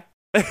 Yeah.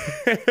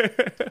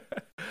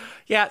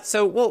 Yeah,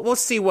 so we'll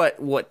see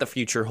what the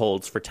future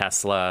holds for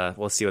Tesla.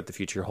 We'll see what the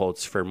future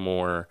holds for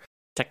more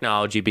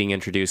technology being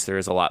introduced. There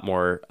is a lot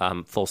more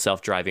full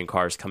self-driving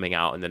cars coming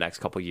out in the next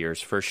couple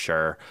years for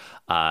sure.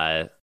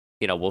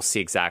 We'll see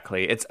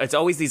exactly. It's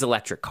always these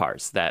electric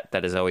cars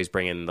that is always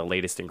bringing the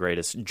latest and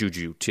greatest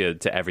juju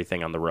to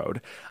everything on the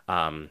road.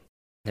 And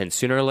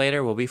sooner or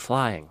later, we'll be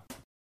flying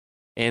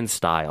in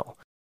style.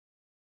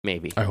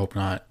 Maybe. I hope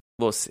not.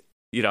 We'll see.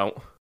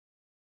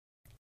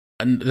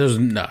 And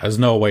there's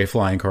no way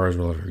flying cars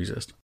will ever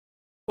exist.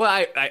 Well,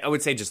 I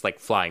would say just like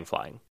flying,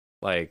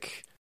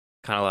 like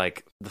kind of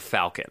like the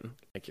Falcon.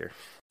 Like you're.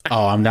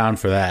 Oh, I'm down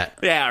for that.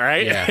 Yeah,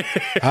 right. Yeah.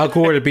 How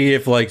cool would it be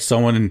if like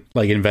someone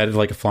like invented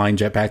like a flying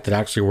jetpack that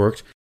actually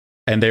worked,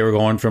 and they were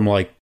going from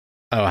like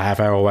a half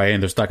hour away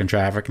and they're stuck in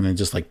traffic and then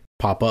just like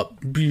pop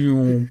up.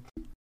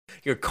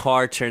 Your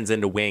car turns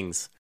into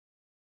wings.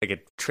 Like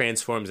it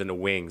transforms into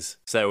wings.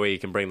 So that way you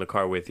can bring the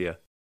car with you.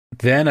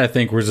 Then I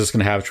think we're just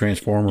going to have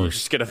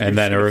Transformers. And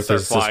then Earth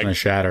is just going to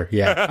shatter.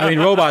 Yeah. I mean,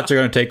 robots are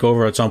going to take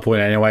over at some point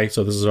anyway.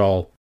 So this is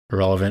all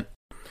irrelevant.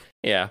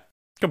 Yeah.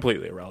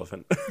 Completely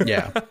irrelevant.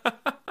 Yeah.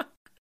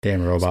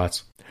 Damn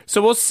robots.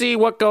 So we'll see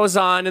what goes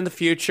on in the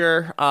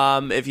future.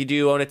 If you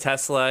do own a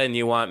Tesla and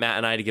you want Matt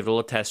and I to give it a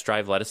little test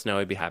drive, let us know.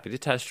 I'd be happy to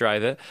test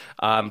drive it.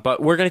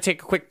 But we're going to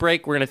take a quick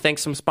break. We're going to thank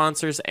some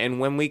sponsors. And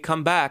when we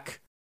come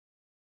back,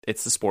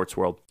 it's the sports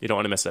world. You don't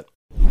want to miss it.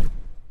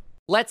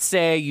 Let's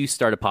say you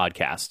start a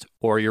podcast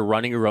or you're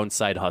running your own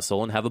side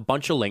hustle and have a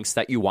bunch of links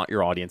that you want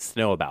your audience to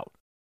know about.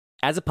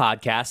 As a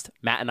podcast,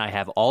 Matt and I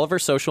have all of our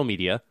social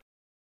media,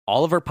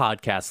 all of our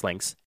podcast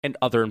links, and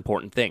other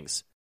important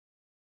things.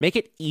 Make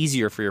it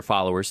easier for your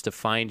followers to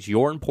find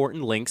your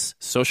important links,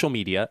 social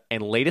media,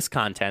 and latest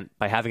content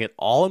by having it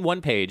all in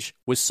one page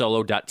with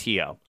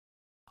Solo.to.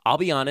 I'll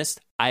be honest,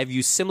 I have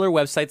used similar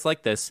websites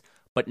like this,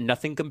 but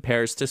nothing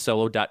compares to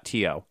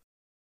Solo.to.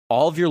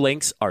 All of your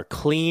links are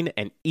clean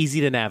and easy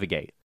to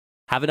navigate.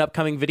 Have an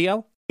upcoming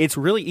video? It's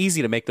really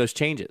easy to make those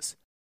changes.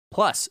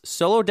 Plus,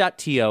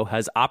 Solo.to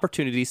has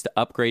opportunities to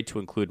upgrade to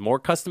include more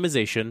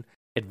customization,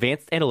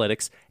 advanced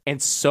analytics, and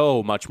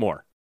so much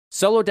more.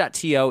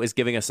 Solo.to is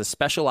giving us a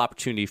special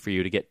opportunity for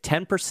you to get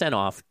 10%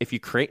 off if you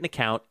create an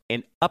account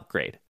and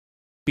upgrade.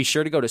 Be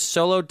sure to go to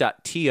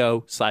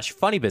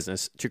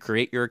solo.to/funnybusiness to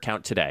create your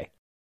account today.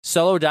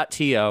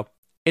 Solo.to,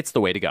 it's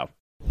the way to go.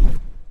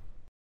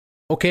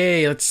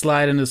 Okay, let's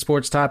slide into the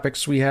sports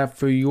topics we have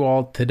for you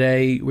all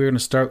today. We're going to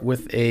start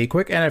with a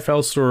quick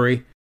NFL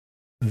story.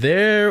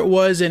 There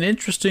was an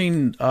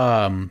interesting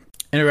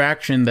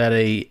interaction that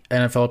a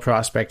NFL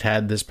prospect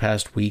had this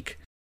past week.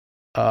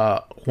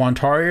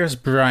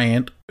 Quantarius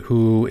Bryant,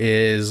 he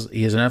is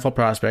an NFL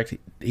prospect.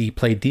 He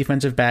played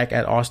defensive back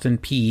at Austin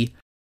Peay.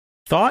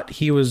 Thought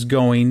he was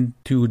going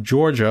to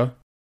Georgia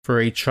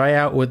for a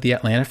tryout with the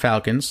Atlanta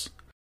Falcons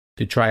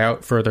to try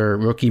out for their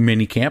rookie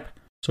minicamp.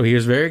 So he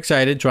was very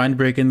excited, trying to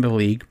break into the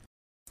league,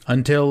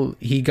 until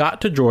he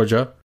got to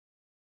Georgia.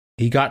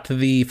 He got to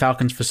the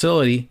Falcons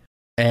facility,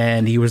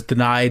 and he was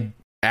denied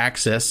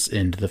access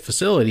into the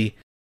facility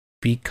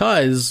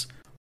because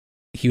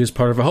he was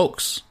part of a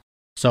hoax.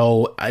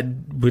 So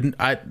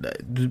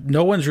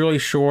no one's really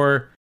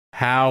sure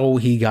how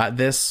he got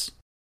this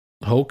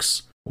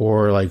hoax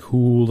or like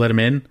who let him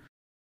in.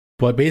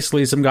 But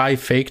basically, some guy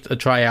faked a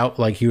tryout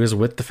like he was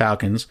with the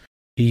Falcons.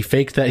 He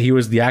faked that he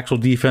was the actual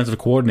defensive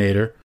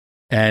coordinator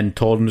and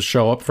told him to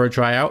show up for a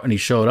tryout, and he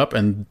showed up,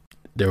 and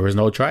there was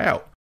no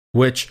tryout.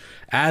 Which,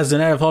 as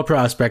an NFL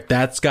prospect,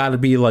 that's got to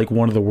be like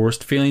one of the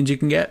worst feelings you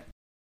can get.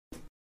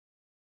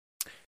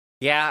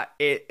 Yeah,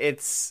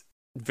 it's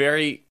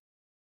very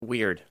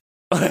weird.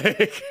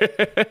 It's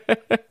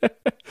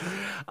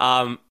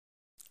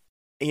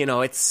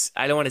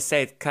I don't want to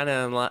say it's kind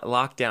of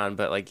lockdown,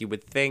 but like you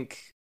would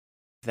think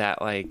that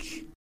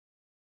like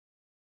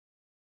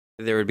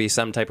there would be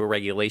some type of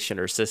regulation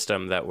or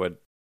system that would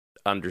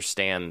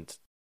understand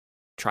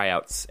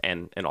tryouts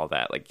and all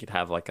that. Like you'd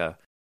have like a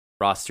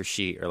roster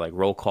sheet or like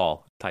roll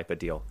call type of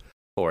deal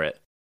for it.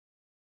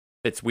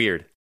 It's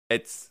weird.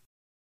 It's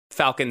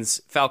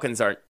Falcons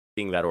aren't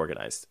being that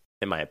organized,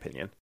 in my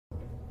opinion.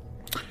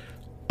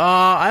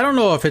 I don't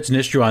know if it's an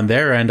issue on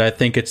their end. I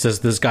think it's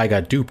just this guy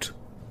got duped.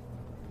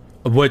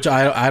 Which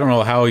I don't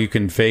know how you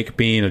can fake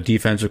being a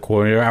defensive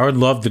coordinator. I would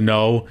love to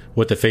know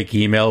what the fake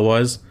email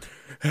was.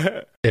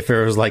 If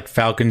it was like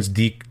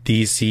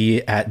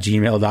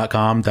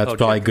falconsdc@gmail.com, that's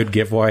probably a good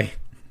giveaway.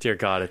 Dear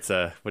God, it's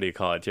a, what do you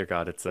call it? Dear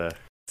God, it's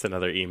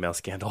another email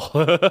scandal.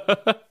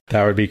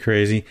 That would be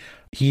crazy.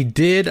 He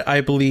did,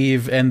 I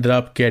believe, ended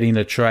up getting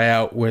a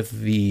tryout with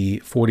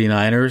the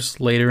 49ers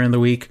later in the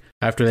week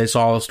after they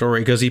saw the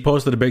story, because he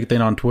posted a big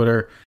thing on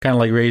Twitter, kind of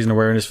like raising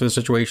awareness for the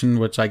situation,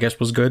 which I guess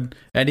was good.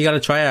 And he got a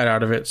tryout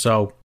out of it,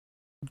 so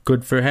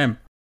good for him.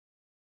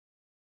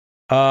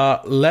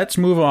 Let's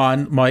move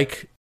on,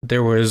 Mike.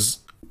 There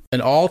was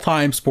an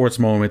all-time sports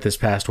moment this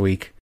past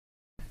week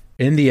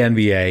in the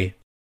NBA.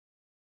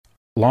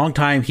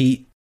 Longtime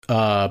Heat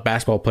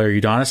basketball player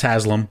Udonis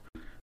Haslem,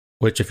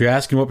 which if you're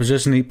asking what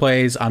position he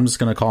plays, I'm just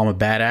going to call him a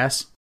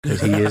badass,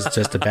 because he is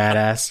just a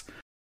badass.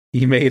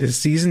 He made his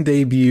season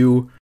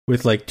debut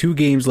with like 2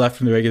 games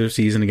left in the regular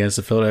season against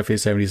the Philadelphia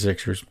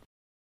 76ers.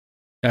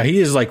 Now, he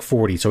is like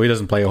 40, so he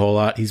doesn't play a whole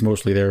lot. He's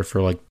mostly there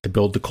for like to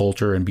build the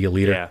culture and be a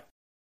leader. Yeah.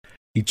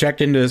 He checked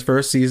into his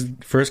first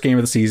game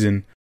of the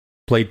season,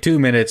 played 2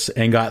 minutes,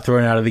 and got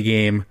thrown out of the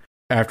game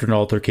after an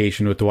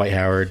altercation with Dwight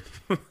Howard.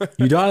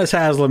 Udonis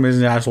Haslem is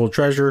an national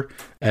treasure,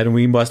 and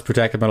we must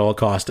protect him at all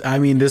costs. I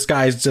mean, this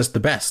guy's just the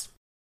best.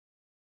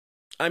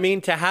 I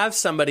mean, to have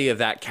somebody of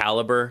that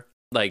caliber,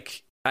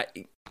 like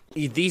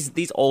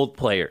these old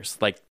players,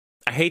 like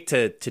I hate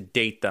to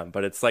date them,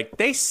 but it's like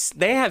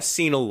they have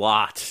seen a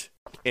lot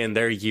in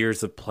their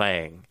years of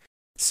playing.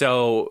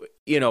 So,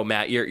 you know,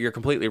 Matt, you're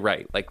completely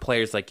right. Like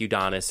players like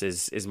Udonis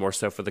is more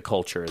so for the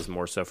culture, is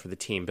more so for the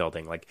team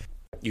building. Like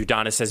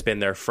Udonis has been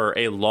there for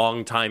a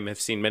long time. I've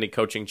seen many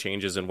coaching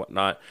changes and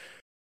whatnot,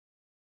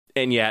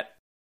 and yet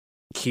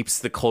keeps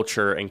the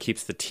culture and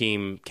keeps the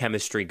team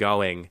chemistry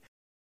going.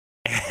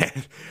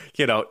 And,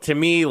 you know, to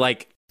me,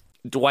 like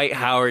Dwight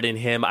Howard and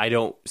him, I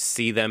don't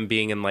see them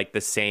being in like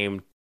the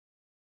same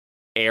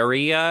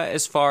area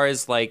as far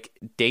as like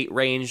date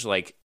range.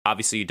 Like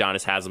obviously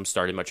Udonis Haslem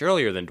started much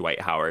earlier than Dwight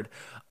Howard.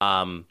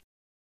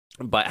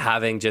 But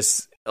having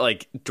just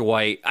like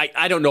Dwight,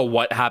 I don't know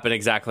what happened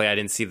exactly. I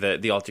didn't see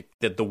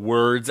the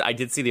words. I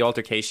did see the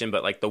altercation,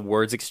 but like the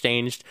words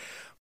exchanged.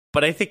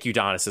 But I think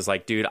Udonis is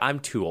like, dude, I'm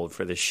too old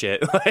for this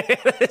shit.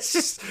 It's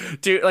just,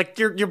 dude, like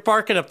you're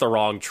barking up the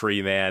wrong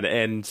tree, man.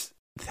 And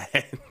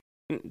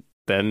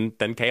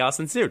then chaos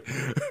ensued.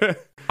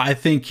 I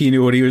think he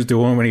knew what he was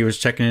doing when he was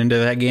checking into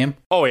that game.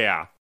 Oh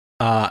yeah.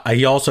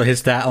 He also, his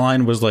stat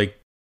line was like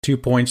 2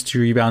 points,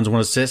 2 rebounds, 1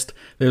 assist.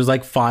 There's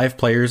like 5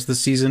 players this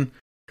season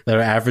that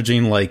are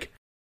averaging like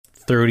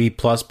 30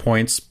 plus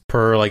points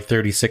per like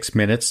 36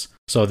 minutes.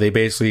 So they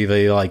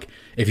like,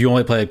 if you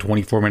only play like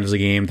 24 minutes a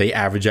game, they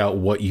average out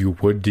what you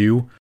would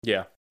do.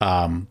 Yeah.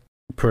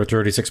 Per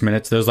 36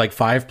 minutes. There's like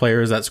 5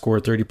 players that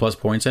scored 30 plus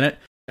points in it.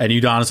 And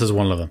Udonis is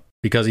one of them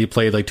because he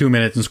played like 2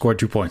 minutes and scored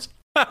 2 points.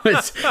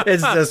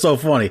 It's so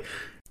funny.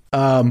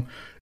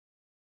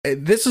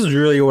 This is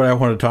really what I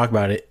want to talk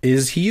about.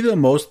 Is he the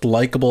most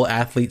likable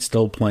athlete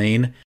still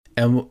playing?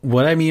 And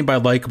what I mean by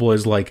likable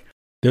is like,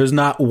 there's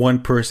not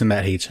one person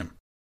that hates him.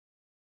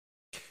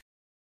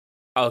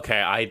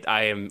 Okay,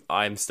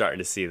 I'm starting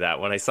to see that.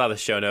 When I saw the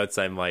show notes,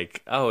 I'm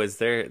like, oh, is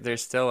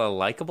there's still a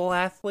likable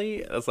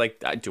athlete? I was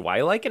like, do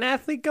I like an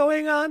athlete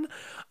going on?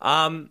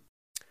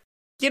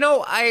 You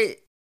know, I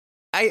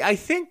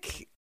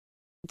think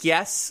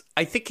yes,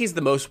 I think he's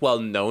the most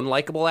well-known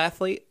likable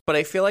athlete, but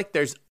I feel like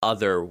there's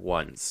other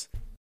ones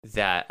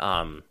that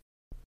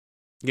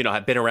you know,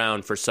 have been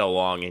around for so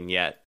long and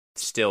yet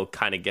still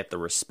kind of get the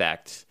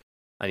respect.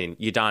 I mean,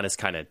 Udonis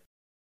kind of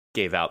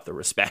gave out the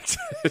respect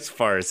as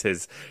far as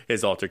his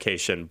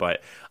altercation,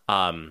 but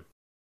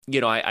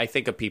you know, I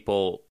think of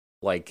people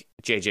like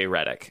JJ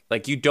Redick.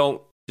 Like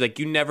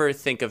you never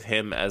think of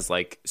him as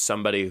like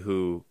somebody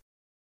who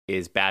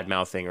is bad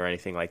mouthing or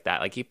anything like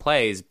that. Like he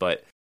plays,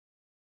 but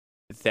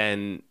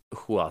then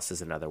who else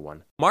is another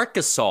one? Marc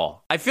Gasol.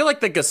 I feel like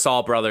the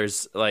Gasol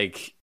brothers,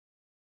 like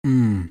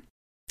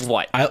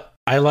what?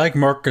 I like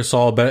Marc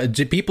Gasol, but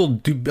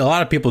a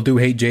lot of people do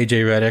hate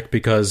JJ Redick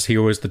because he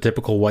was the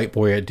typical white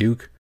boy at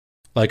Duke.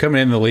 Like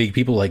coming in the league,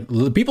 people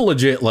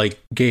legit like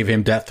gave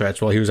him death threats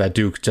while he was at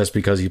Duke just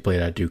because he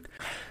played at Duke.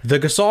 The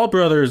Gasol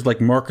brothers, like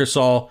Marc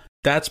Gasol,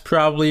 that's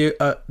probably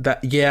that.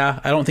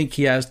 Yeah, I don't think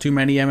he has too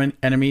many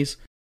enemies.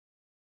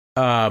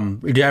 Do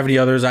you have any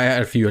others? I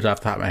had a few off the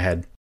top of my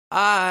head.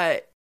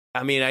 I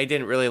mean, I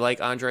didn't really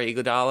like Andre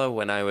Iguodala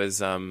when I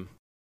was when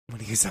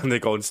he was on the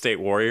Golden State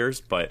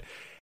Warriors, but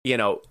you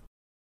know,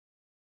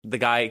 the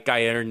guy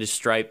earned his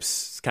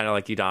stripes, kind of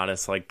like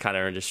Udonis, like kind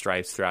of earned his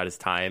stripes throughout his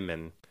time,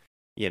 and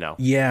you know.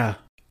 Yeah,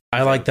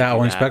 I like that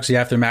one, especially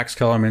after Max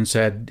Kellerman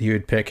said he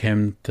would pick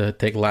him to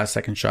take the last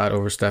second shot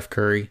over Steph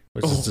Curry,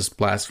 which is just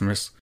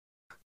blasphemous.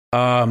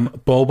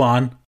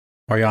 Boban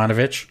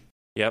Marjanovic.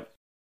 Yep.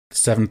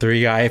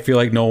 7'3" guy. I feel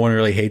like no one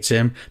really hates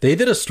him. They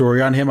did a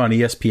story on him on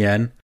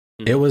ESPN.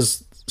 Mm-hmm. It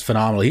was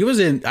phenomenal.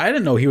 I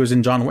didn't know he was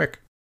in John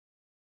Wick.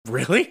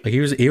 Really? Like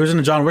he was in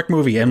a John Wick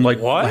movie and like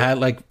what?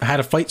 had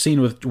a fight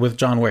scene with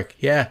John Wick.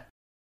 Yeah.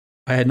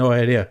 I had no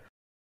idea.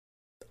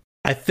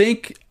 I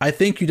think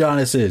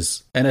Udonis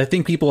is, and I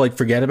think people like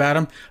forget about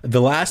him.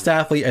 The last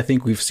athlete I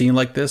think we've seen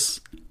like this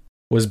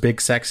was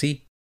Big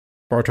Sexy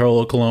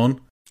Bartolo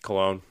Colon.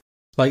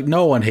 Like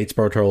no one hates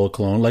Bartolo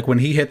Colon. Like when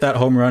he hit that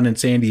home run in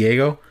San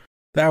Diego,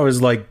 that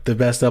was like the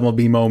best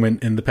MLB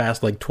moment in the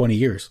past like 20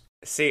 years.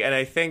 See, and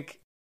I think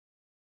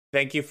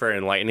thank you for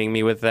enlightening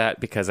me with that,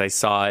 because I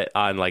saw it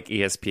on like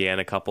ESPN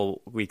a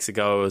couple weeks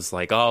ago. It was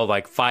like, oh,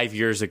 like 5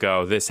 years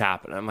ago this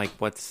happened. I'm like,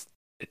 it's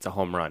a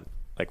home run.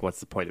 Like, what's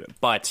the point of it?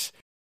 But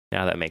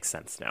now that makes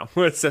sense now.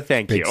 So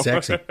thank you.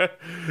 Sexy.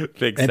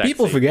 Big and Sexy.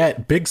 People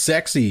forget, Big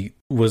Sexy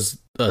was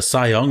a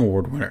Cy Young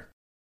Award winner.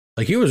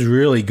 Like, he was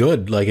really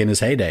good, like, in his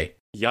heyday.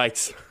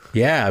 Yikes.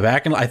 Yeah,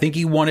 I think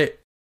he won it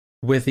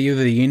with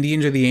either the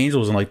Indians or the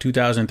Angels in, like,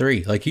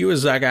 2003. Like, he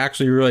was, like,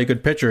 actually a really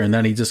good pitcher, and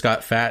then he just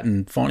got fat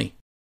and funny.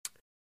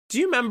 Do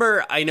you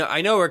remember? I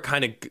know we're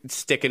kind of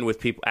sticking with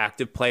people,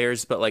 active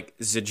players, but like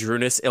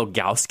Zydrunas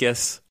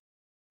Ilgauskas,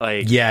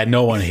 like yeah,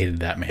 no one hated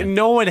that man.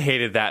 No one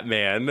hated that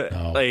man.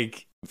 No.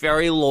 Like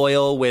very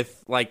loyal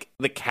with like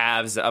the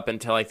Cavs up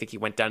until I think he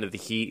went down to the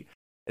Heat.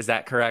 Is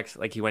that correct?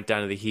 Like he went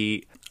down to the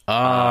Heat.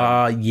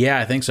 Yeah,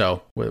 I think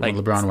so. When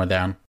LeBron went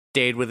down,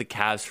 stayed with the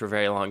Cavs for a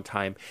very long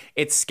time.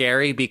 It's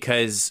scary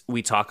because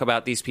we talk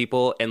about these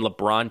people, and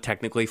LeBron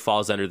technically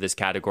falls under this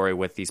category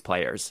with these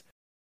players.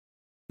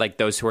 Like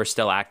those who are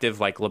still active,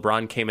 like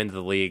LeBron came into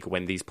the league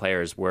when these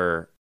players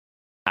were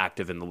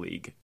active in the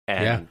league.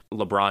 And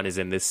LeBron is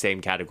in this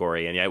same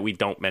category. And yet we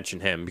don't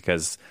mention him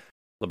because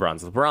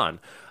LeBron's LeBron.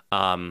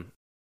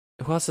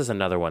 Who else is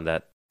another one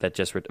that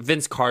just...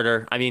 Vince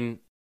Carter. I mean,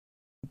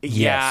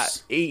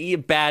 yes.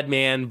 Bad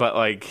man, but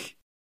like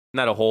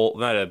not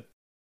a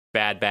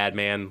bad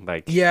man.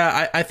 Like,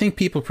 yeah, I think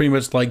people pretty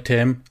much liked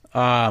him.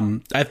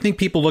 I think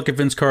people look at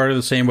Vince Carter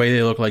the same way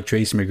they look like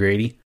Tracy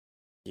McGrady.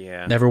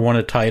 Yeah. Never won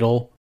a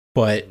title,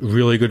 but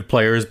really good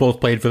players. Both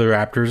played for the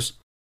Raptors.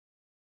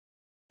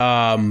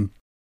 I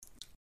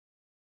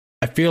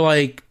feel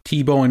like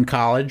Tebow in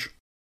college.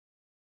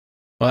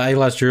 Well,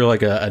 unless you're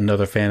like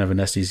another fan of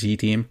an SEC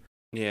team.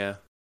 Yeah.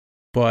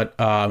 But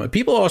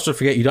people also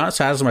forget Udonis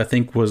Haslem, I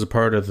think, was a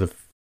part of the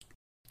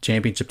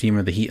championship team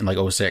of the Heat in like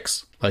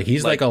 06. Like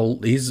he's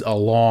he's a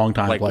long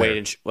time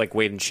player.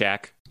 Wade and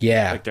Shaq.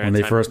 Yeah, like when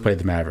they first played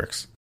the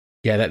Mavericks.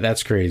 Yeah,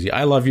 that's crazy.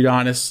 I love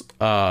Udonis.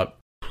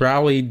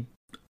 Probably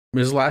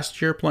his last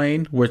year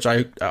playing, which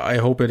I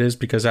hope it is,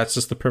 because that's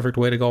just the perfect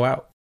way to go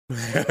out.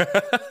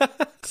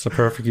 It's the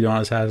perfect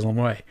Udonis Haslem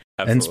way.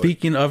 Absolutely. And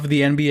speaking of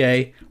the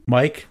NBA,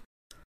 Mike,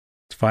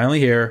 it's finally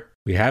here.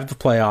 We have the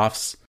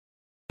playoffs.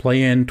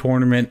 Play-in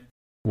tournament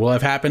will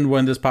have happened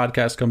when this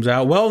podcast comes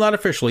out. Well, not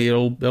officially.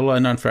 It'll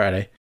end on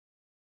Friday.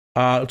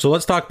 So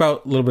let's talk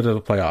about a little bit of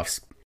the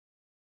playoffs.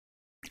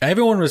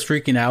 Everyone was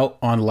freaking out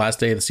on the last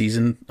day of the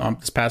season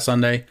this past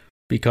Sunday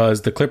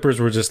because the Clippers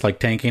were just like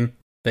tanking.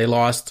 They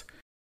lost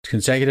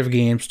consecutive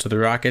games to the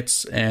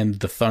Rockets and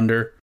the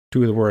Thunder,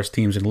 two of the worst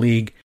teams in the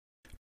league.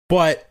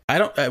 But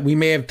we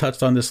may have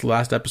touched on this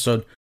last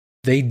episode.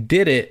 They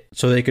did it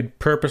so they could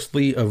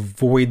purposely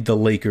avoid the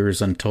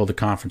Lakers until the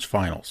conference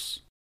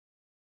finals.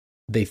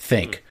 They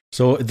think.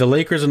 So the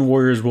Lakers and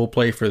Warriors will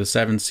play for the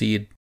 7th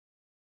seed.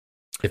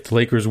 If the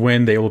Lakers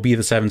win, they will be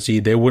the 7th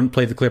seed. They wouldn't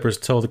play the Clippers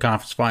till the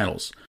conference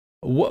finals.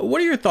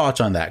 What are your thoughts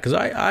on that? Because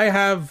I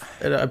have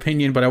an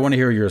opinion, but I want to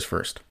hear yours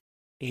first.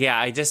 Yeah,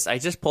 I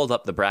just pulled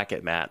up the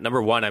bracket, Matt.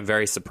 Number one, I'm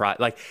very surprised.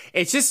 Like,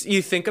 it's just,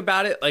 you think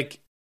about it, like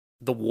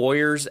the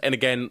Warriors, and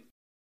again,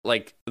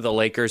 like the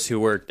Lakers, who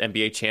were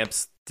NBA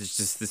champs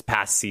just this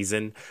past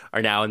season,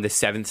 are now in the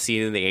 7th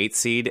seed and the 8th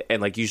seed, and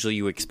like usually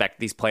you expect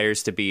these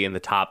players to be in the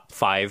top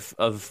 5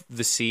 of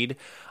the seed.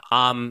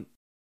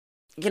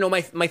 You know,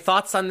 my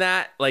thoughts on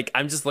that, like,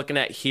 I'm just looking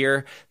at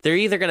here. They're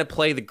either going to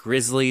play the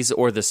Grizzlies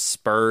or the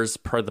Spurs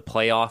per the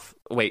playoff.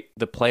 Wait,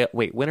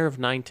 winner of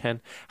 9-10.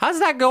 How's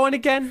that going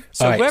again?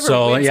 So right, wins,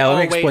 let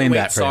me explain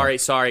that.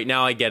 Sorry.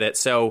 Now I get it.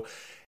 So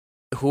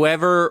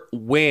whoever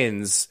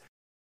wins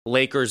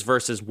Lakers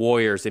versus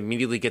Warriors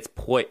immediately gets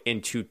put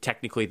into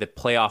technically the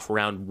playoff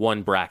round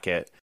 1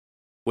 bracket,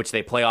 which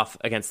they play off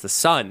against the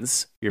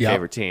Suns, your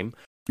favorite team.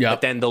 Yeah.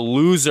 But then the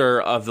loser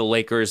of the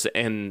Lakers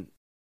and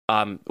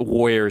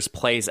Warriors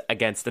plays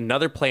against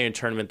another play-in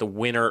tournament, the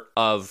winner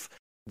of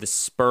the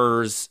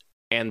Spurs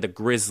and the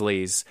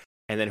Grizzlies,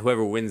 and then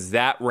whoever wins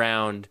that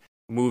round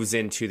moves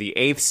into the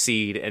 8th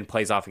seed and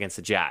plays off against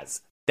the Jazz.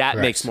 That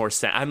makes more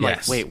sense. I'm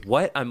like, wait,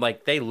 what? I'm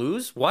like, they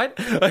lose? What?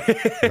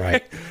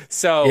 Right.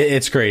 So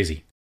it's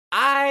crazy.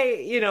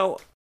 Again,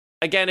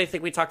 I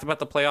think we talked about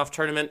the playoff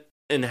tournament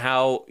and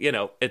how,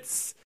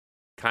 it's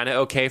kind of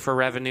okay for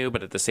revenue,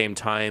 but at the same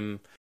time,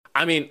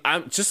 I mean,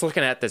 I'm just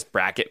looking at this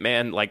bracket,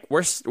 man. Like,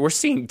 we're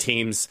seeing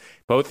teams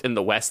both in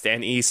the West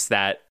and East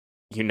that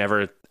you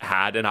never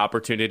had an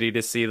opportunity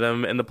to see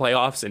them in the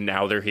playoffs, and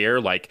now they're here.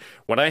 Like,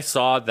 when I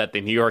saw that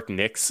the New York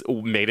Knicks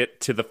made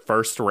it to the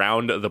first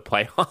round of the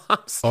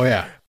playoffs, oh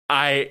yeah,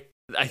 I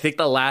think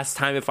the last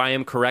time, if I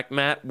am correct,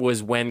 Matt,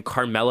 was when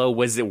Carmelo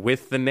was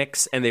with the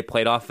Knicks and they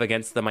played off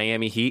against the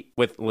Miami Heat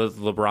with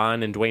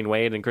LeBron and Dwayne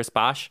Wade and Chris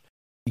Bosh.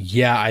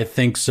 Yeah, I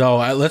think so.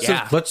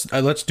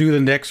 Let's do the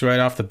Knicks right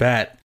off the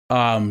bat.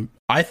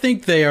 I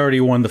think they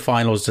already won the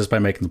finals just by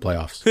making the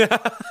playoffs.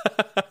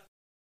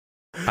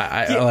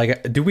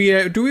 Do we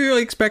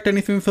really expect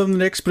anything from the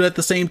Knicks? But at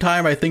the same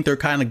time, I think they're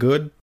kind of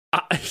good.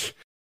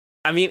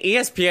 I mean,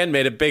 ESPN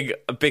made a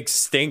big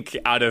stink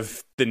out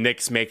of the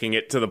Knicks making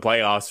it to the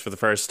playoffs for the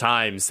first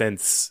time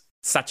since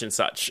such and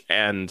such.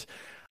 And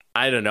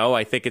I don't know.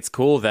 I think it's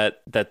cool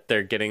that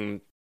they're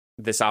getting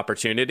this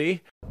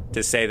opportunity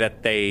to say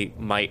that they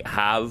might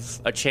have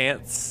a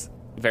chance.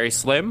 Very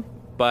slim,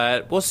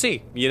 but we'll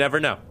see. You never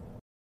know.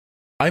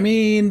 I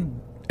mean,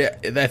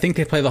 I think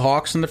they play the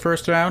Hawks in the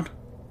first round.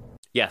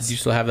 Yes. Do you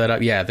still have that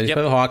up? Yeah, they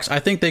play the Hawks. I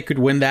think they could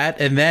win that,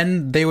 and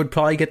then they would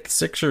probably get the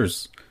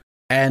Sixers.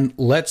 And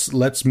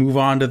let's move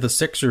on to the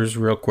Sixers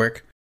real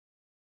quick.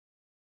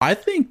 I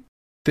think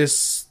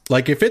this,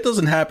 like, if it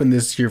doesn't happen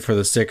this year for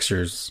the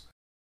Sixers,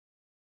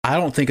 I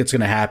don't think it's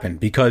going to happen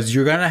because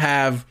you're going to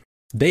have,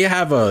 they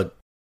have a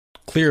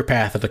clear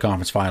path at the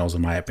conference finals,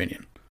 in my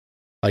opinion.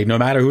 Like, no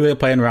matter who they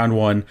play in round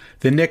one,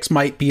 the Knicks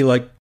might be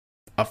like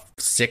a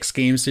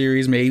 6-game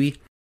series, maybe.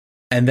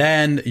 And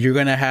then you're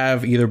going to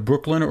have either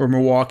Brooklyn or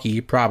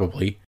Milwaukee,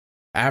 probably,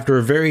 after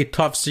a very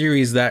tough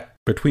series that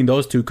between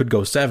those two could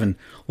go 7.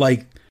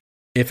 Like,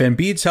 if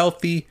Embiid's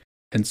healthy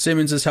and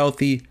Simmons is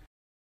healthy,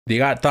 they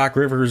got Doc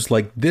Rivers,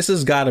 like, this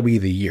has got to be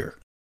the year,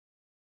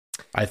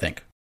 I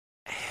think.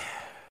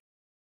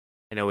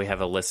 I know we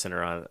have a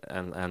listener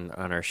on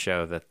our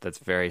show that's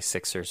very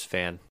Sixers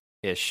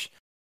fan-ish.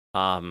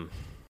 I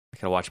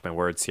gotta watch my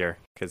words here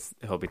because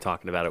he'll be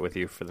talking about it with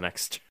you for the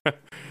next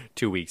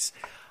 2 weeks.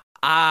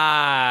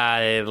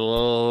 Okay,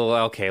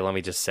 let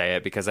me just say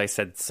it because I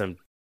said some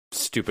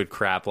stupid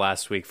crap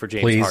last week for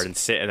James Harden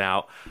sitting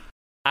out.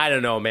 I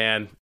don't know,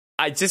 man.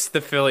 I just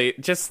the Philly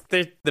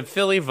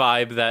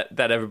vibe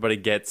that everybody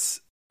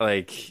gets,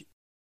 like,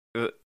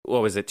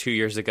 what was it, 2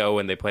 years ago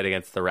when they played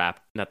against the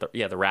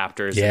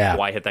Raptors. Yeah, and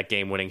Kawhi hit that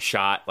game-winning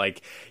shot.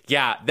 Like,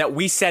 yeah, that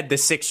we said the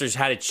Sixers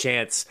had a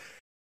chance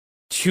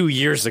 2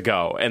 years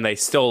ago and they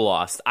still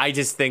lost. I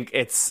just think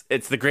it's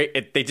the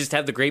great. They just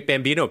have the great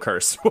Bambino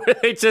curse where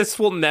they just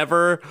will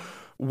never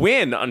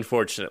win,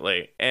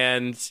 unfortunately.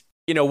 And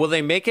will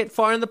they make it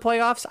far in the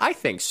playoffs? I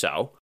think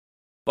so,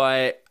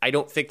 but I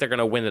don't think they're going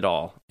to win it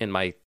all, in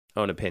my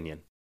own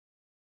opinion.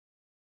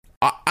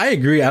 I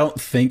agree. I don't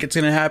think it's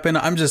going to happen.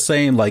 I'm just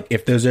saying, like,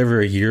 if there's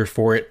ever a year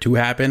for it to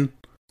happen,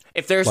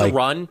 if there's a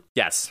run,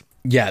 yes.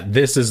 Yeah,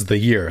 this is the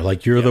year.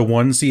 Like, you're the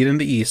 1 seed in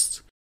the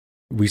East.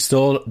 We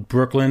still,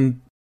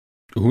 Brooklyn,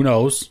 who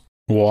knows?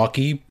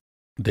 Milwaukee,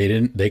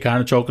 they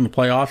kind of choke in the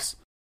playoffs.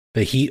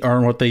 The Heat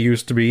aren't what they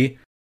used to be.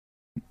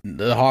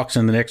 The Hawks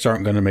and the Knicks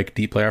aren't going to make a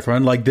deep playoff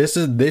run. Like, this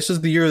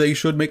is the year they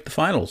should make the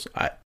finals.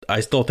 I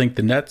still think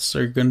the Nets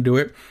are going to do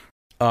it.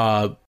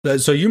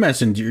 So you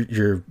mentioned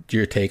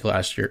your take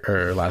last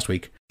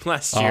week.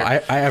 Last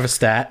year, I have a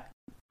stat.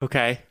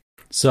 Okay.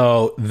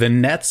 So the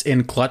Nets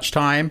in clutch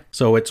time,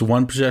 so it's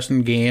 1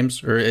 possession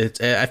games, or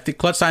I think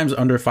clutch time's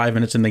under 5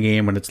 minutes in the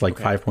game when it's like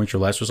 5 points or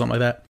less or something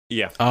like that.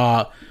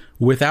 Yeah.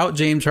 Without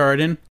James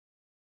Harden,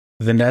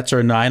 the Nets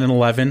are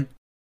 9-11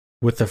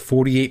 with a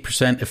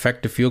 48%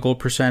 effective field goal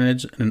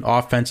percentage and an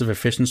offensive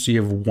efficiency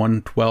of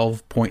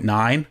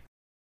 112.9.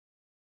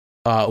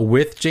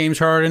 With James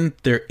Harden,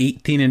 they're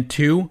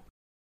 18-2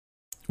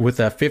 with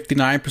a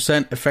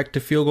 59%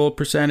 effective field goal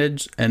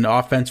percentage and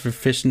offensive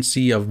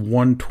efficiency of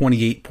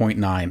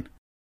 128.9.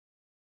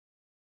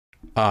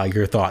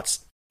 Your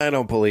thoughts? I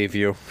don't believe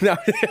you. No.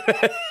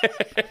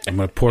 I'm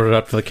going to put it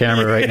up for the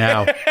camera right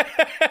now.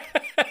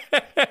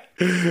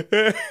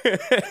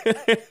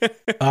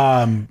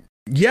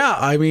 Yeah,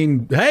 I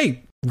mean,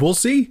 hey, we'll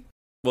see.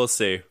 We'll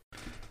see.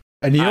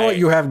 And you know what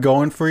you have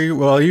going for you?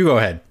 Well, you go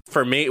ahead.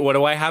 For me, what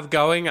do I have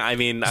going? I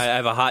mean, I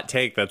have a hot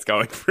take that's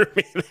going for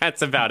me.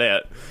 That's about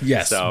it.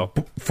 Yes. So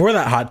for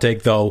that hot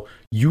take, though,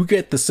 you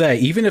get to say,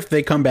 even if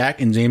they come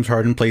back and James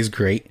Harden plays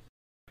great,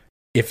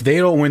 if they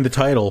don't win the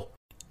title,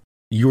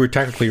 you were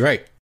technically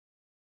right.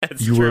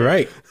 You were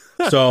right.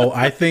 So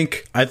I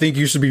think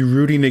you should be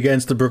rooting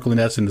against the Brooklyn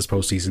Nets in this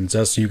postseason,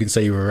 just so you can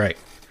say you were right.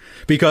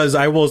 Because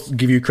I will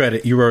give you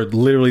credit, you are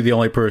literally the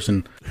only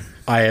person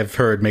I have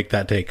heard make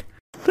that take.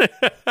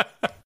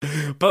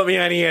 Put me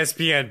on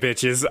ESPN,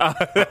 bitches.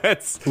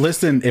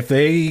 Listen, if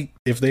they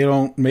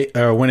don't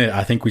win it,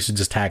 I think we should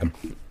just tag them.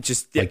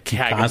 Just like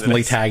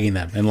constantly tagging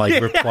them and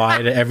like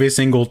reply to every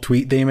single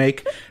tweet they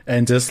make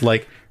and just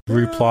like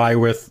reply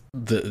with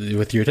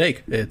your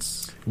take.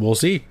 We'll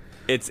see.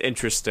 It's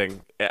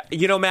interesting. Matt,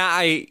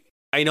 I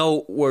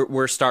know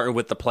we're starting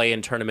with the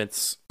play-in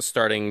tournaments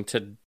starting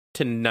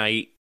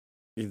tonight.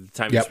 The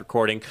time it's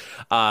recording.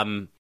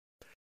 I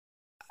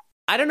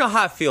don't know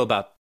how I feel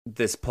about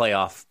this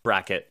playoff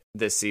bracket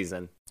this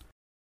season.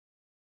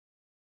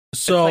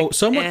 So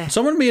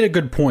someone made a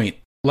good point.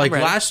 Like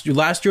last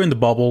year in the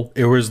bubble,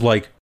 it was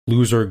like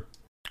loser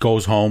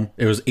goes home.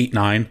 It was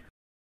 8-9.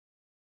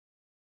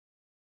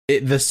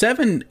 The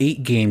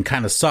 7-8 game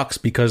kind of sucks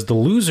because the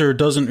loser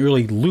doesn't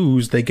really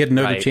lose. They get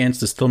another chance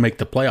to still make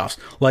the playoffs.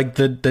 Like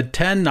the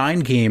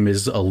 10-9 game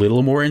is a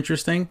little more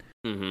interesting.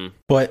 Mm-hmm.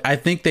 But I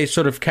think they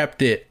sort of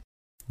kept it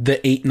the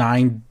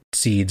 8-9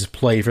 seeds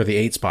play for the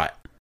 8 spot.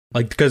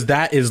 Like, because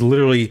that is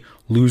literally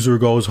loser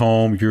goes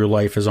home, your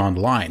life is on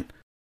the line.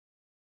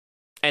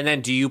 And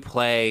then do you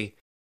play,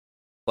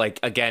 like,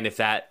 again,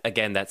 that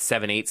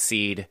 7-8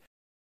 seed,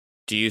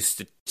 do you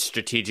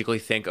strategically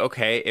think,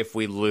 okay, if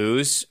we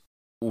lose,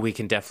 we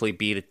can definitely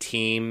beat a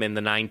team in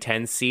the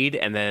 9-10 seed,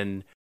 and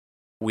then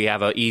we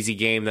have an easy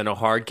game, then a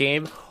hard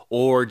game?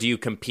 Or do you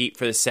compete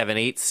for the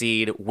 7-8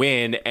 seed,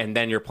 win, and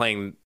then you're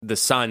playing the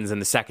Suns in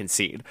the 2nd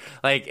seed?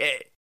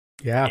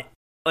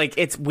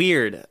 It's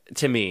weird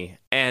to me.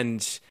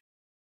 And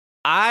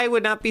I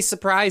would not be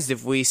surprised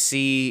if we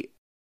see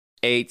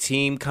a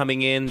team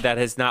coming in that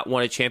has not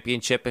won a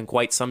championship in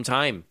quite some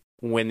time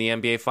win the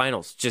NBA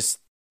Finals.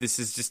 This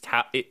is just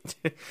how it.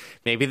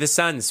 Maybe the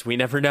Suns. We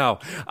never know.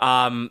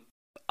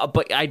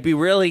 But I'd be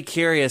really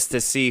curious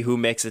to see who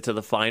makes it to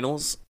the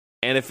finals.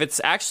 And if it's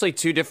actually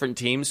two different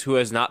teams who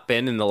has not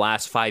been in the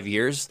last 5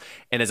 years,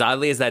 and as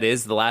oddly as that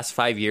is, the last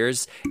 5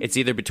 years, it's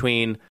either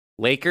between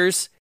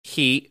Lakers,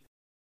 Heat,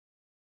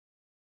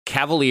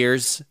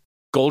 Cavaliers,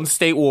 Golden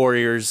State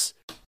Warriors,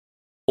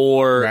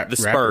 or the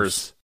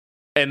Spurs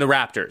and the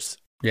Raptors.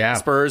 Yeah.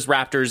 Spurs,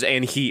 Raptors,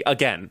 and Heat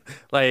again.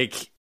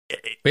 Like,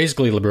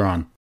 basically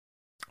LeBron.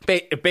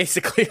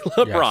 Basically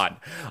LeBron.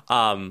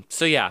 Yes.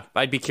 So yeah,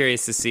 I'd be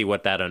curious to see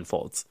what that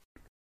unfolds.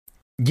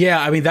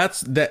 Yeah, I mean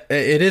that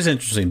it is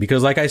interesting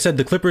because, like I said,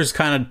 the Clippers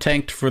kind of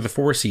tanked for the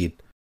 4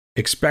 seed,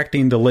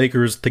 expecting the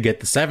Lakers to get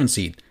the 7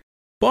 seed.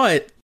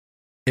 But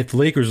if the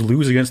Lakers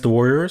lose against the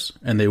Warriors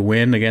and they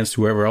win against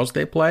whoever else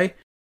they play,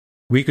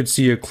 we could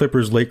see a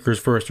Clippers-Lakers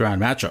first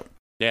round matchup.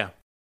 Yeah,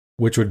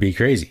 which would be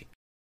crazy.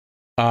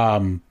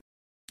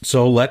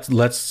 So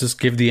let's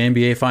just give the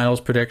NBA Finals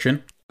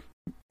prediction.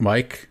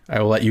 Mike, I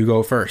will let you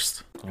go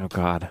first. Oh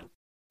God,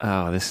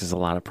 oh, this is a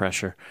lot of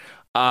pressure.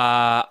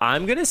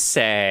 I'm going to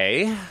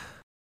say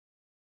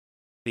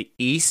the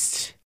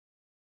East,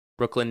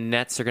 Brooklyn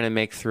Nets are going to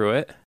make through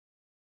it.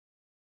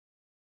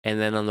 And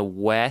then on the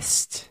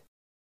West,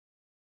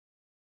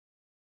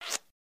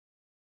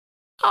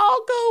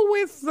 I'll go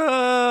with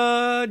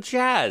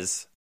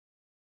Jazz.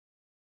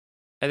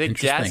 I think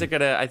Jazz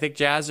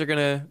are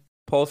gonna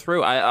pull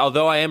through.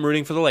 Although I am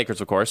rooting for the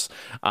Lakers, of course.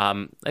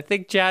 I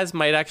think Jazz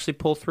might actually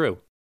pull through.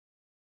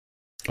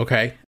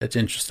 Okay, that's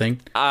interesting.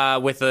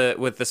 With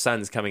the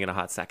Suns coming in a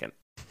hot second.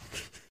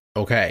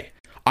 Okay,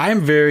 I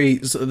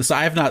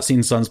have not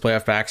seen Suns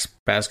playoff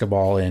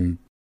basketball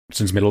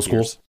since middle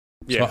school.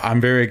 Yeah. So I'm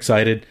very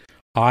excited.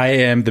 I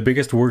am the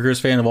biggest Warriors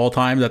fan of all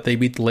time that they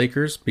beat the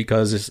Lakers,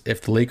 because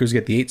if the Lakers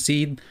get the 8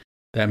 seed,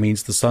 that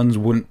means the Suns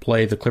wouldn't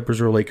play the Clippers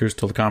or Lakers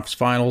till the conference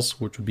finals,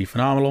 which would be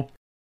phenomenal.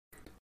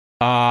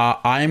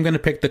 I am going to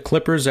pick the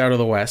Clippers out of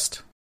the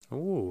West.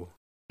 Ooh.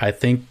 I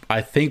think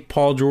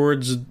Paul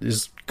George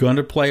is going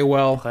to play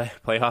well.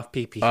 Playoff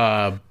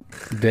PP.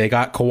 They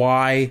got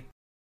Kawhi.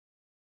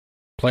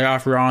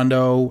 Playoff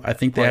Rondo. I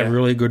think they have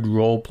really good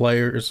role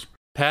players.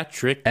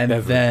 Patrick. And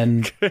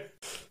then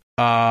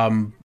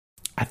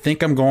I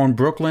think I'm going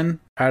Brooklyn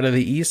out of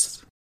the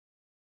East.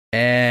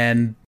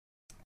 And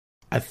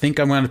I think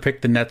I'm going to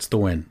pick the Nets to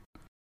win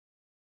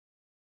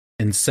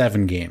in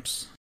 7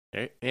 games.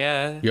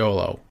 Yeah.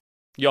 YOLO.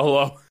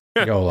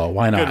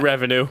 Why not? Good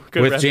revenue.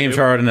 With James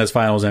Harden as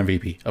Finals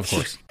MVP, of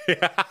course.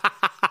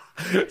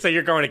 So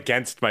you're going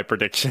against my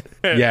prediction.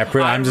 Yeah,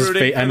 I'm just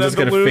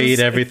going to fade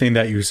everything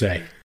that you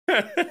say. So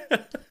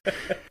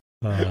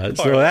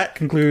that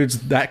concludes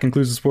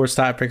the sports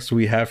topics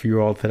we have for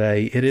you all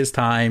today. It is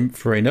time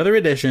for another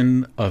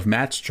edition of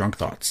Matt's Drunk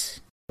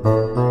Thoughts.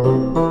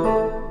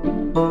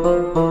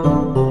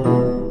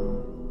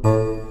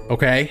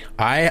 Okay,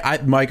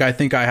 Mike, I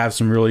think I have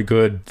some really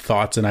good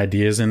thoughts and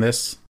ideas in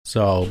this,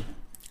 so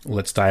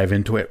let's dive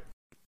into it.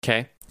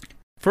 Okay.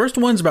 First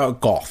one's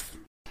about golf.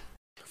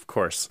 Of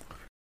course.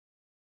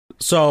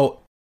 So,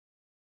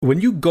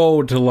 when you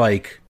go to,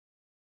 like,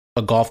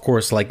 a golf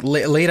course, like,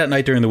 late at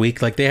night during the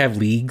week, like, they have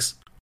leagues.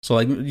 So,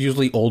 like,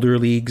 usually older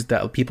leagues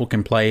that people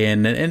can play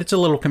in, and it's a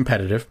little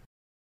competitive.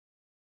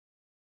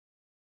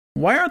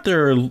 Why aren't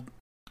there,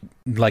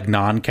 like,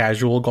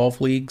 non-casual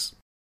golf leagues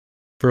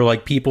for,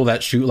 like, people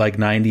that shoot, like,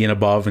 90 and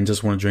above and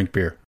just want to drink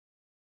beer?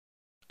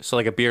 So,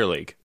 like a beer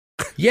league.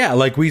 Yeah,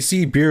 like, we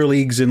see beer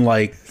leagues in,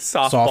 like,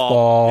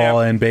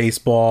 softball and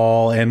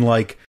baseball and,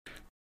 like,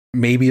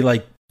 maybe,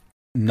 like,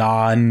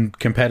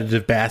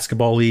 non-competitive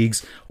basketball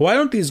leagues. Why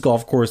don't these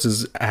golf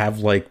courses have,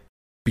 like,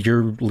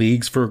 beer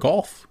leagues for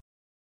golf?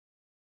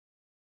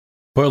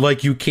 But,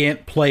 like, you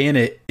can't play in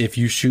it if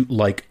you shoot,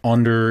 like,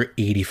 under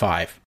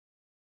 85.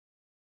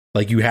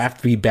 Like, you have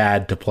to be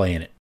bad to play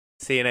in it.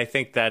 See, and I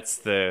think that's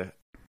the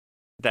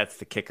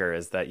kicker,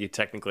 is that you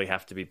technically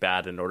have to be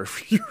bad in order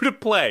for you to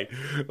play.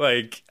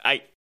 Like,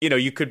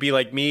 you could be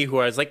like me, who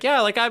I was like,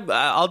 yeah, like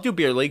I'll do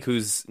beer league, who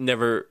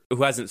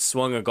hasn't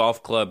swung a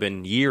golf club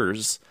in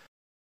years,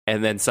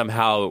 and then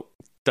somehow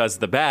does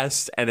the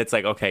best, and it's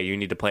like, okay, you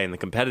need to play in the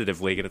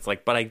competitive league, and it's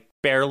like, but I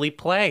barely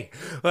play.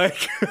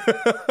 Like,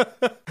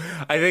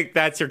 I think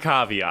that's your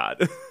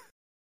caveat.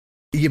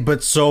 Yeah,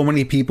 but so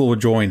many people would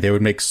join; they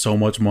would make so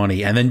much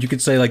money, and then you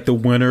could say, like, the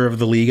winner of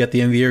the league at the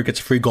end of the year gets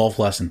a free golf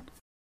lesson.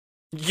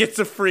 Gets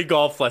a free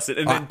golf lesson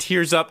and then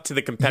tears up to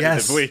the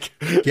competitive league.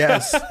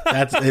 Yes,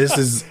 this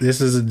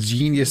is a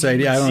genius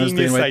idea. I don't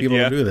understand why people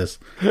don't do this.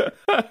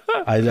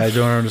 I don't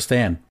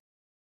understand.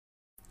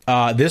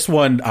 This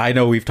one, I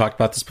know we've talked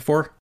about this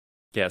before.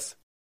 Yes.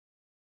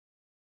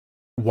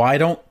 Why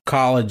don't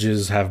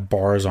colleges have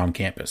bars on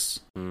campus?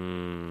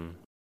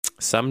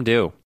 Some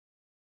do.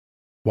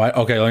 Why?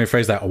 Okay, let me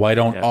phrase that. Why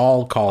don't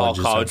all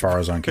colleges have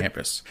bars on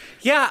campus?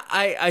 Yeah,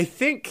 I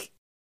think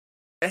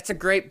that's a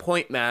great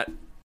point, Matt.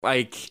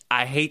 Like,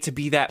 I hate to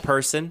be that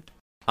person.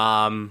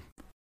 Not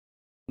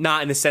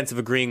in the sense of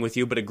agreeing with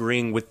you, but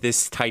agreeing with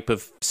this type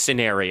of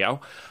scenario.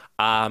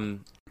 I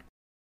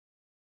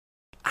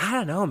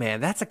don't know,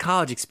 man. That's a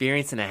college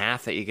experience and a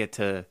half that you get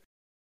to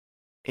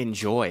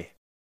enjoy.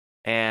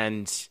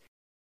 And,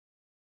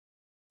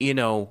 you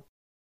know,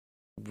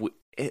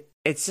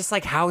 it's just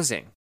like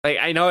housing. Like,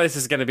 I know this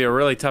is going to be a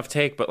really tough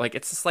take, but like,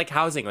 it's just like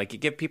housing. Like, you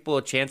give people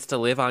a chance to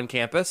live on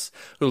campus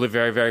who live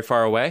very, very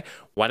far away.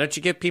 Why don't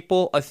you give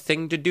people a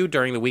thing to do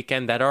during the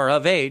weekend that are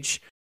of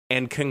age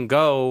and can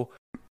go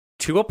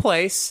to a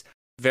place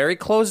very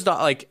closed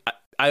off? Like,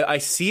 I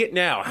see it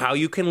now, how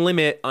you can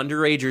limit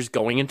underagers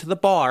going into the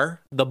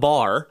bar,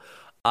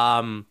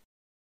 and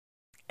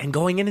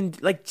going in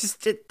and like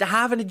just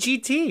having a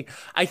GT.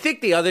 I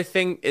think the other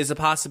thing is a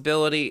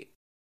possibility,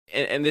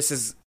 and this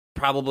is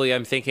probably,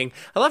 I'm thinking,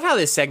 I love how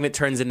this segment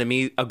turns into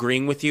me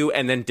agreeing with you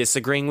and then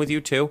disagreeing with you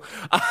too.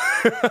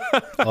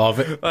 Love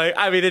it. Like,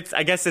 I mean,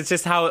 I guess it's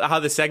just how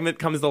the segment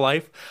comes to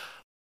life.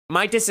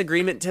 My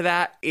disagreement to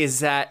that is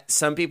that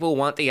some people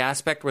want the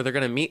aspect where they're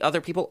going to meet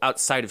other people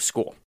outside of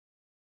school.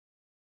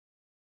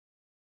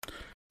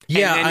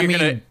 Yeah,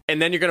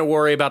 and then you're going to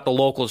worry about the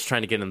locals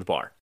trying to get in the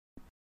bar.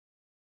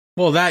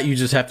 Well, that you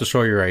just have to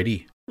show your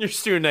ID. Your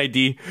student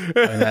ID.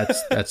 And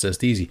that's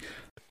just easy.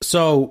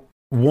 So,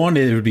 one,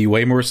 it would be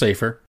way more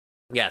safer.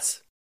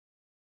 Yes.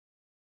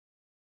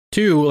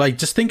 Two, like,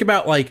 just think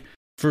about, like,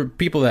 for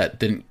people that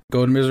didn't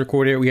go to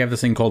Misericordia, we have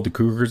this thing called the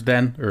Cougar's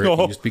Den, or it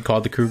used to be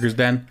called the Cougar's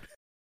Den.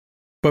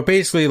 But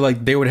basically,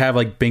 like, they would have,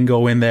 like,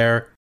 bingo in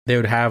there. They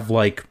would have,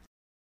 like,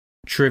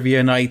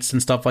 trivia nights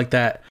and stuff like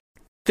that.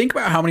 Think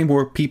about how many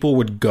more people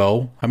would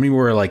go, how many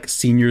more, like,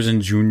 seniors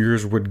and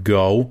juniors would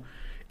go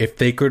if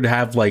they could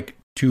have, like,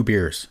 2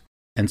 beers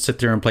and sit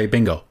there and play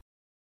bingo.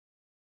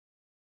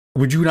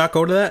 Would you not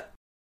go to that?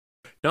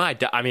 No,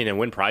 I mean, and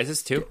win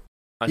prizes, too.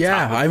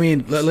 Yeah, I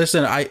mean,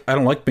 listen, I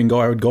don't like bingo.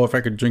 I would go if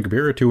I could drink a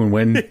beer or two and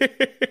win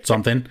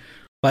something.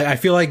 Like, I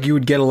feel like you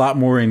would get a lot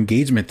more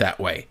engagement that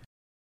way.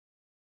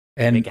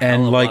 And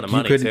like,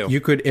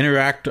 you could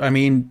interact. I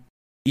mean,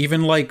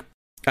 even like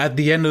at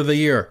the end of the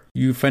year,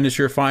 you finish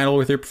your final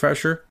with your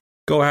professor,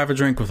 go have a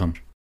drink with them.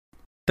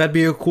 That'd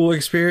be a cool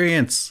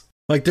experience.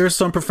 Like, there's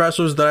some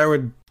professors that I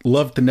would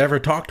love to never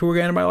talk to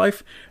again in my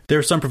life.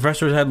 There's some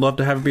professors I'd love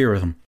to have a beer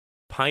with them.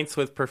 Pints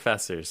with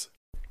professors.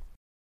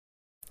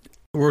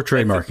 We're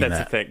trademarking that's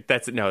that. A thing.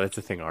 That's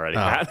a thing already,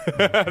 Matt.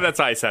 That's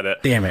why I said it.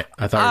 Damn it.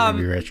 I thought you were going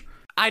to be rich.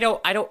 I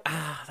don't,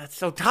 that's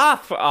so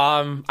tough.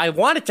 I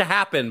want it to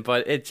happen,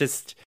 but it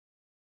just,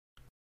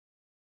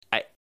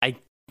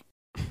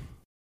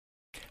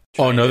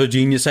 another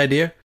genius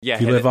idea. Yeah.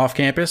 If you live off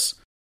campus,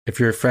 if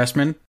you're a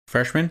freshman,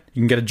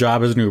 you can get a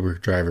job as an Uber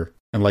driver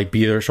and like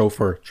be their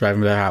chauffeur, drive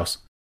them to their house.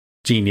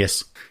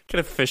 Genius. Get an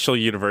official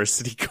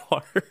university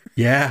car.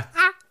 Yeah.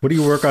 What do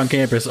you work on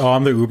campus? Oh,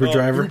 I'm the Uber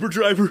driver. Uber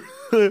driver.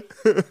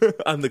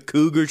 I'm the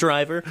Cougar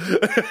driver.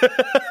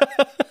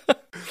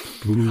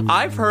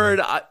 I've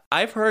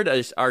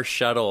heard our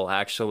shuttle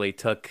actually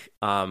took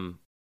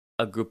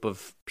a group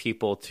of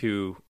people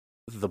to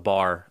the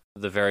bar,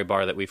 the very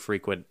bar that we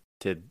frequented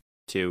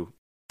to.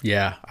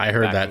 Yeah, I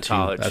heard that too.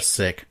 College. That's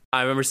sick.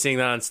 I remember seeing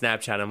that on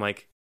Snapchat. I'm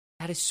like,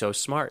 that is so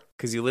smart,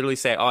 because you literally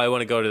say, "Oh, I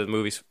want to go to the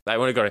movies. I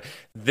want to go to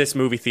this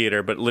movie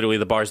theater," but literally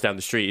the bar's down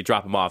the street. You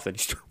drop them off, then you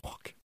start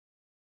walking.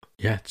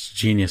 Yeah, it's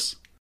genius.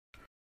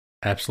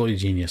 Absolutely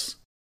genius.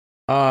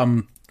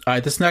 All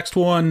right, this next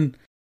one.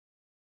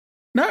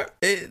 No,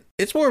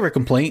 it's more of a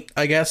complaint,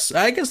 I guess.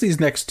 I guess these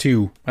next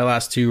two, my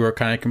last two, are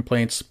kind of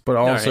complaints, but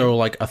also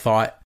like a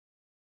thought.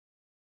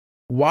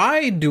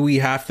 Why do we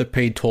have to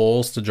pay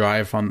tolls to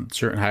drive on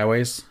certain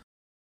highways?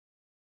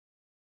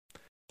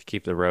 To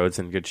keep the roads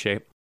in good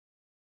shape.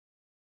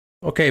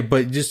 Okay,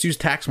 but just use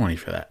tax money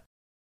for that.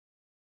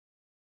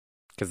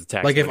 Because the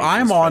tax, like, if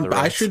I'm on,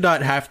 I should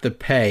not have to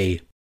pay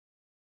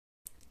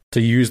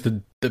to use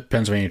the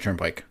Pennsylvania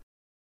Turnpike.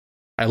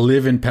 I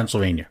live in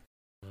Pennsylvania.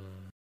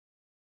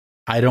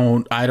 I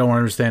don't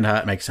understand how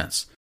that makes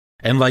sense.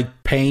 And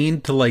like,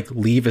 paying to like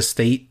leave a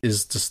state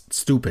is just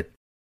stupid.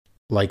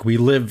 Like, we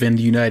live in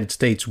the United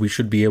States, we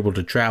should be able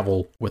to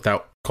travel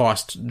without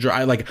cost.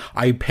 Like,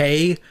 I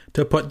pay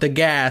to put the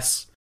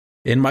gas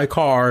in my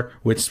car,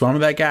 which some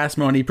of that gas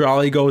money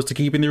probably goes to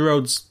keeping the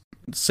roads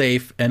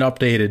safe and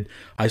updated.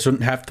 I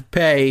shouldn't have to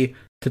pay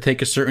to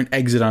take a certain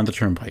exit on the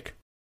turnpike.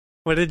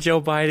 What did Joe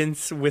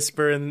Biden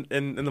whisper in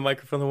the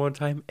microphone the one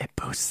time? It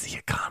boosts the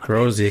economy.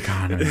 Grows the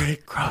economy.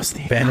 It grows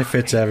the economy.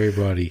 Benefits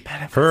everybody.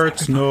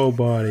 Hurts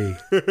nobody.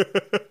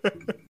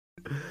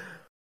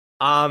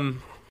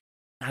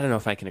 I don't know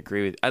if I can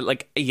agree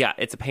with. Yeah,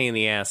 it's a pain in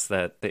the ass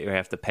that you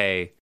have to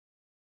pay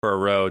for a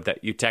road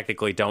that you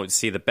technically don't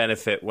see the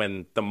benefit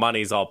when the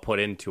money's all put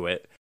into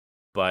it.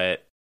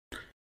 But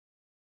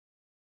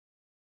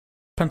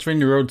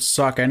Pennsylvania roads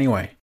suck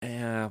anyway.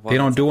 Yeah, well, they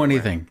don't do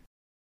anything.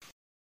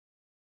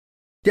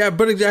 Yeah,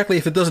 but exactly.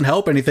 If it doesn't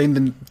help anything,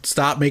 then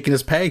stop making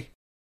us pay.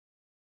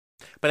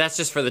 But that's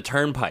just for the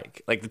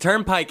turnpike. Like, the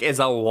turnpike is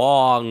a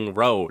long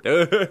road.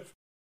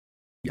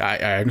 Yeah,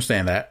 I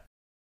understand that.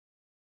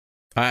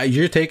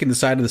 You're taking the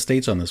side of the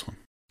states on this one.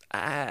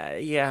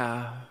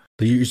 Yeah.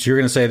 You're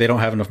going to say they don't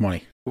have enough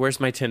money. Where's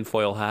my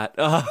tinfoil hat?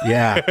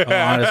 Yeah,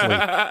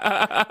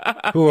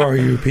 honestly. Who are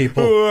you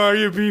people? Who are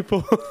you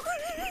people?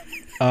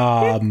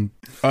 I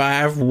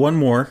have one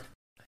more.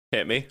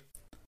 Hit me.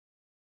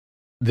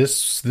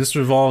 this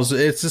revolves.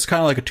 It's just kind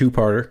of like a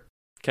two-parter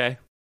Okay.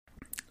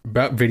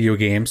 about video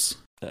games.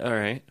 All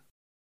right.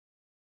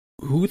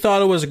 Who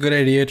thought it was a good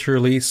idea to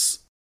release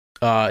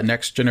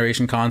next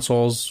generation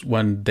consoles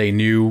when they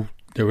knew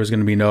there was going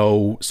to be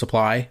no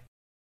supply?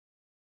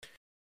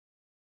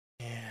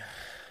 Yeah.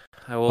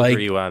 How old are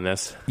you on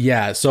this?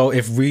 Yeah, so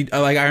if we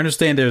I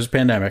understand there's a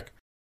pandemic,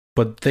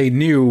 but they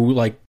knew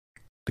like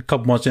a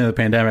couple months into the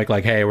pandemic,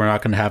 like, hey, we're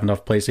not going to have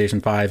enough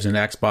PlayStation 5s and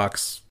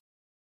Xbox,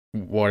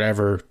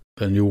 whatever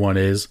the new one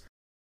is,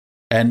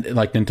 and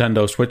like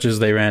Nintendo Switches,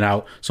 they ran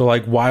out. So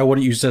like, why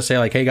wouldn't you just say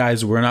like, hey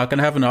guys, we're not going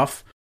to have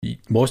enough.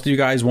 Most of you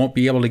guys won't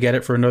be able to get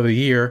it for another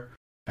year.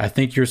 I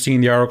think you're seeing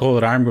the article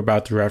that I'm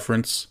about to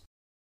reference.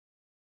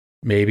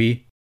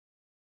 Maybe.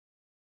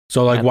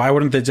 So like, why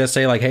wouldn't they just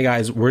say like, hey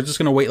guys, we're just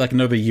going to wait like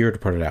another year to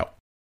put it out?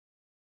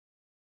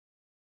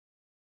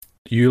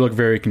 You look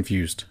very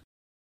confused.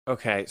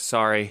 Okay,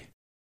 sorry.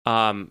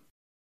 There's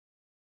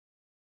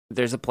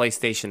a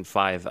PlayStation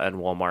 5 at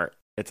Walmart.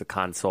 It's a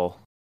console.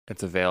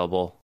 It's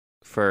available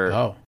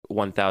for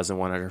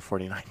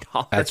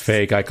 $1,149. That's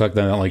fake. I clicked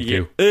on that link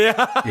too.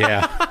 Yeah.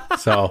 Yeah.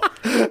 So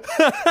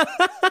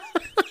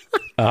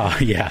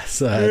yes,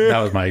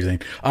 that was my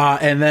thing.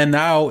 And then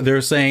now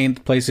they're saying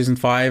PlayStation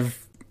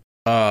 5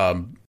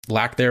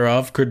 lack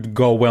thereof could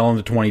go well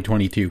into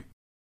 2022.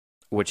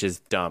 Which is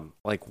dumb.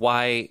 Like,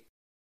 why?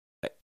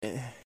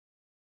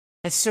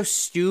 That's so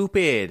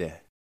stupid.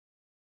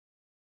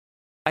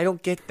 I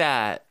don't get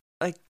that.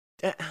 Like,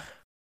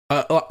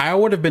 I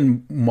would have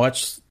been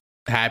much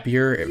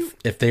happier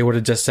if they would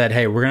have just said,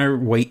 hey, we're going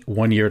to wait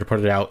 1 year to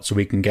put it out so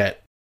we can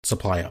get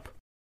supply up.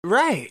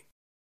 Right.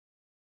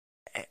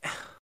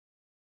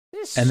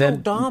 It's and so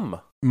then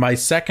dumb. My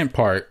second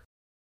part,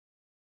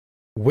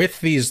 with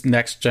these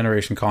next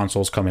generation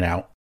consoles coming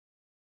out,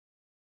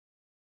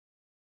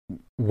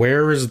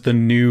 where is the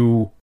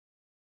new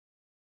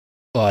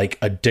like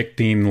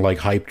addicting, like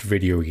hyped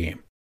video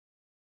game?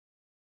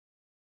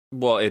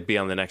 Well, it'd be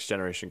on the next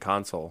generation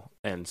console,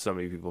 and so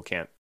many people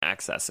can't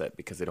access it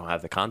because they don't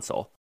have the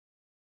console.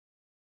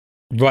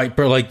 Right,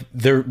 but like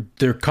they're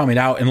coming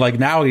out, and like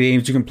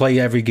nowadays you can play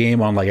every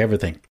game on like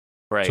everything.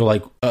 Right. So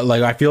like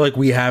I feel like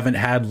we haven't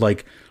had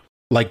like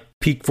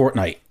peak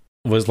Fortnite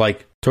was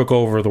like took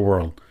over the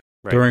world.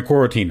 Right. During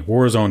quarantine,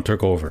 Warzone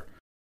took over.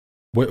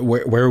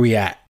 Where are we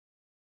at?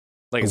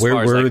 Like where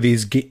are like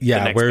these?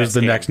 Where's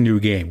the next new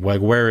game?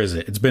 Like where is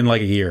it? It's been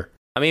like a year.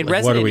 I mean,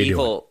 like,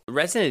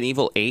 Resident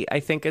Evil 8, I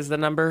think, is the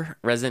number.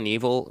 Resident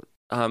Evil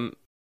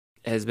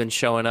has been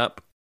showing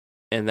up,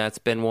 and that's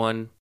been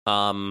one.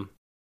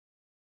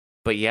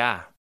 But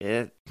yeah,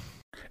 it's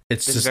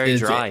just very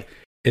dry.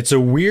 It's a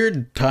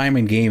weird time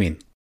in gaming.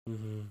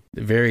 Mm-hmm.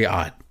 Very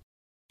odd.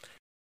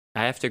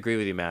 I have to agree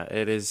with you, Matt.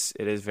 It is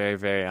very,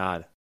 very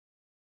odd.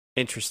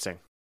 Interesting.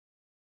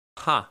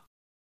 Huh.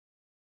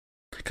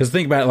 Because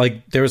think about it,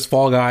 like there was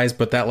Fall Guys,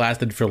 but that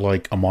lasted for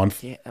like a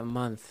month. Yeah, a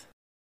month.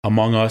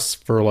 Among Us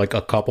for like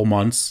a couple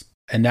months,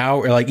 and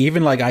now like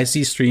even like I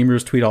see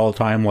streamers tweet all the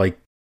time like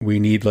we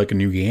need like a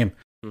new game.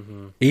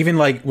 Mm-hmm. Even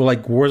like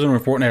Warzone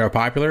and Fortnite are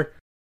popular,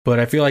 but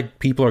I feel like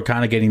people are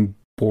kind of getting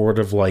bored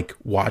of like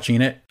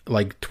watching it.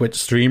 Like Twitch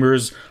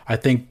streamers, I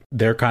think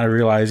they're kind of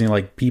realizing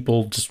like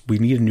we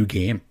need a new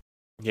game.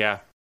 Yeah.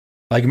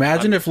 Like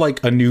imagine if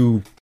like a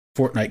new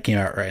Fortnite came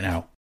out right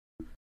now,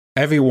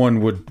 everyone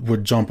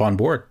would jump on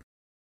board.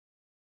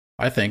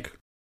 I think.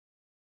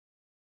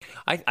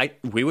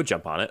 We would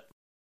jump on it.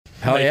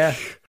 Hell yeah!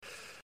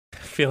 I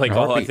feel like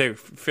we're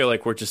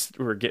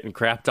getting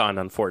crapped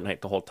on Fortnite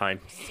the whole time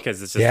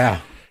because it's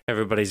just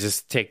everybody's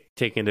just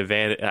taking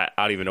advantage. I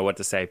don't even know what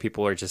to say.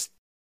 People are just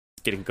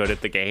getting good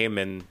at the game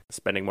and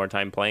spending more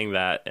time playing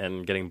that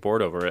and getting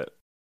bored over it.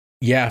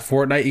 Yeah,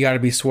 Fortnite, you got to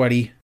be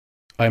sweaty.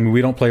 I mean,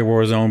 we don't play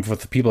Warzone, but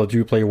the people that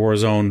do play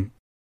Warzone,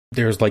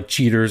 there's like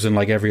cheaters in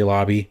like every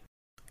lobby.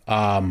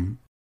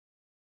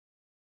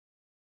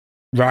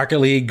 Rocket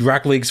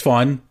League's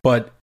fun,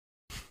 but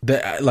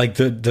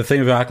the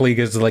thing with Rocket League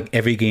is like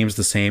every game's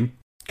the same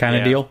kind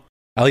of deal.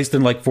 At least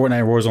in like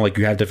Fortnite and Warzone, like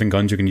you have different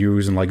guns you can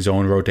use and like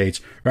zone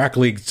rotates. Rocket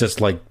League's just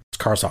like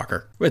car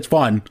soccer. It's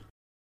fun,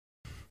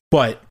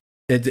 but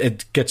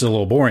it gets a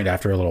little boring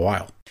after a little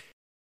while.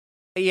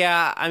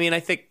 Yeah, I mean, I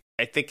think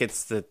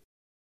it's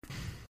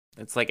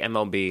like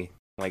MLB,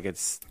 like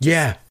it's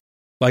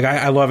like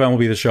I love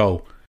MLB the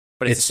Show,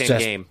 but it's the same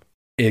game.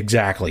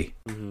 Exactly.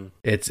 Mm-hmm.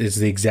 It's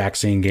the exact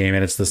same game,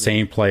 and it's the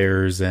same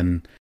players,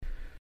 and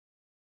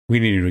we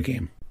need a new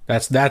game.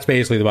 That's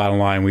basically the bottom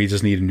line. We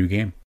just need a new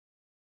game.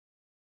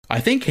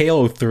 I think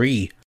Halo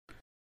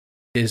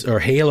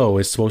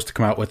is supposed to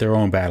come out with their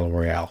own battle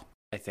royale.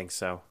 I think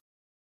so.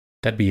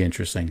 That'd be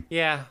interesting.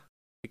 Yeah,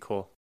 be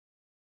cool.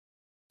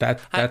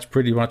 That's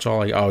pretty much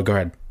all. Oh, go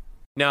ahead.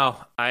 No,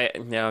 I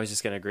was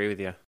just gonna agree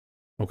with you.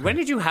 Okay. When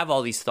did you have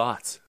all these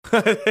thoughts?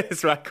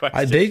 That's my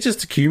question. They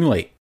just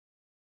accumulate.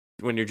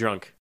 When you're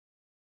drunk.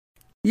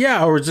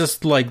 Yeah, or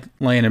just like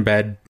laying in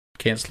bed,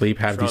 can't sleep,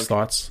 have these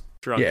thoughts.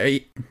 Drunk. Yeah,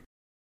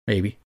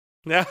 maybe.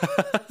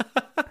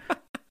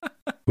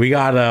 We We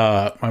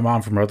got my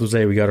mom for Mother's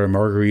Day. We got her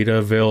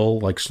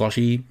Margaritaville like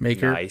slushy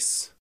maker.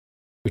 Nice.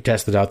 We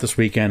tested it out this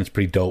weekend. It's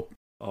pretty dope.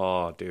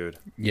 Oh, dude.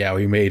 Yeah,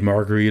 we made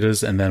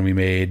margaritas and then we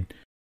made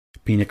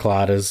pina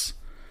coladas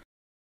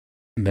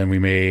and then we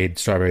made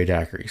strawberry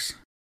daiquiris.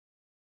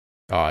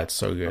 Oh, it's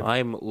so good.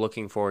 I'm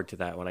looking forward to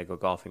that when I go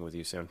golfing with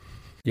you soon.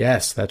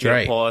 Yes, that's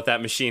right. Pull out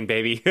that machine,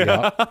 baby.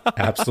 Yep,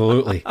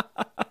 absolutely.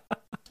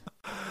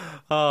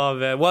 Oh,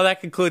 man. Well, that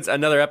concludes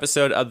another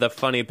episode of the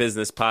Funny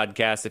Business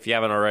Podcast. If you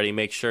haven't already,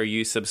 make sure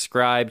you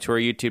subscribe to our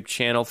YouTube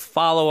channel.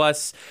 Follow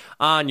us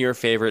on your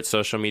favorite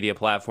social media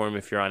platform.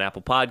 If you're on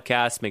Apple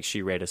Podcasts, make sure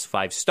you rate us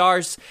 5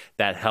 stars.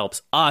 That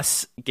helps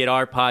us get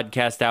our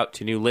podcast out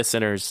to new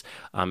listeners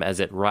as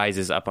it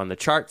rises up on the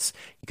charts.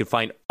 You can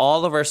find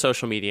all of our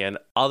social media and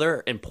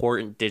other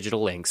important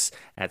digital links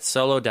at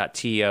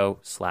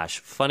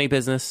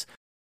solo.to/funnybusiness.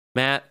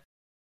 Matt,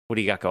 what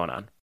do you got going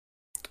on?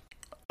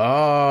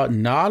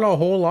 Not a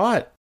whole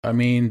lot. I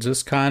mean,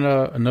 just kind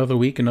of another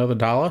week, another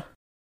dollar.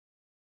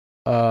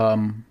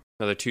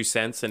 Another 2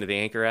 cents into the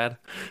Anchor ad.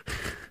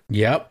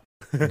 Yep.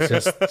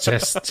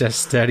 Just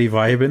steady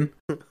vibing.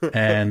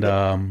 And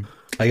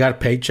I got a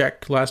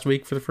paycheck last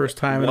week for the first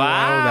time in a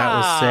while. That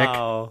was sick.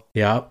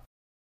 Yep.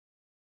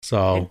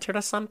 So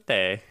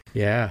Interessante.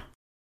 Yeah.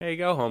 There you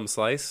go, Home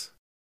Slice.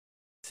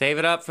 Save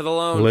it up for the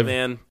loans,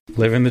 man.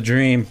 Living the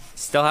dream.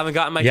 Still haven't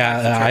gotten my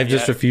I've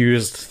just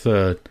refused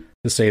to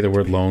say the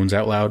word loans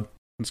out loud.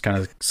 It kind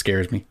of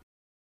scares me.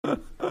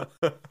 Still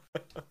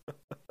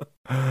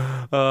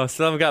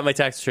haven't got my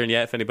tax return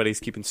yet, if anybody's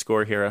keeping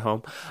score here at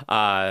home.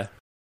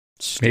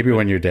 Maybe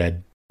when you're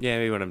dead. Yeah,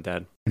 maybe when I'm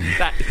dead.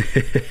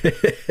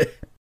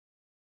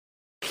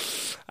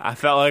 I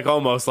felt like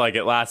almost like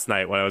it last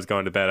night when I was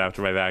going to bed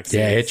after my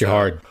vaccine. Yeah, it hit you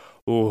hard.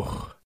 Ooh.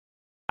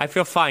 I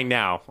feel fine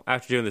now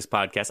after doing this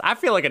podcast. I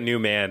feel like a new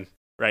man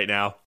right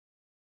now. I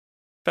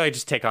feel like I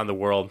just take on the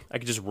world. I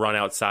could just run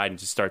outside and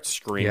just start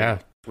screaming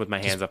with my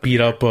hands up.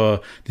 Beat up.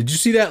 Did you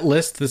see that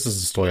list? This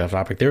is a story off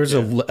topic. There was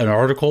an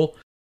article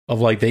of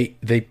like they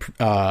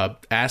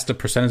asked a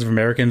percentage of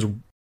Americans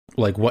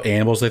like what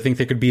animals they think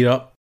they could beat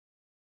up.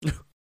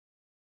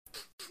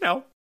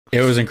 No,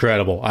 it was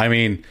incredible. I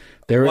mean,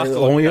 there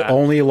were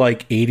only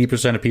like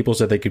 80% of people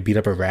said they could beat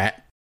up a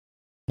rat.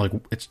 Like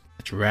it's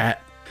a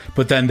rat,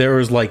 but then there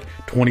was like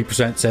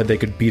 20% said they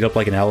could beat up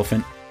like an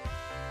elephant.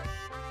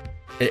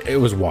 It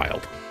was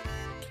wild.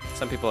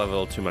 Some people have a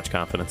little too much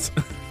confidence.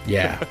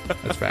 Yeah,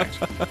 that's facts.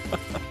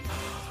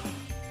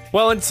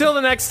 Well, until the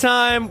next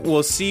time,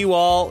 we'll see you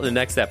all in the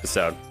next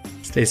episode.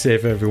 Stay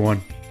safe,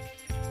 everyone.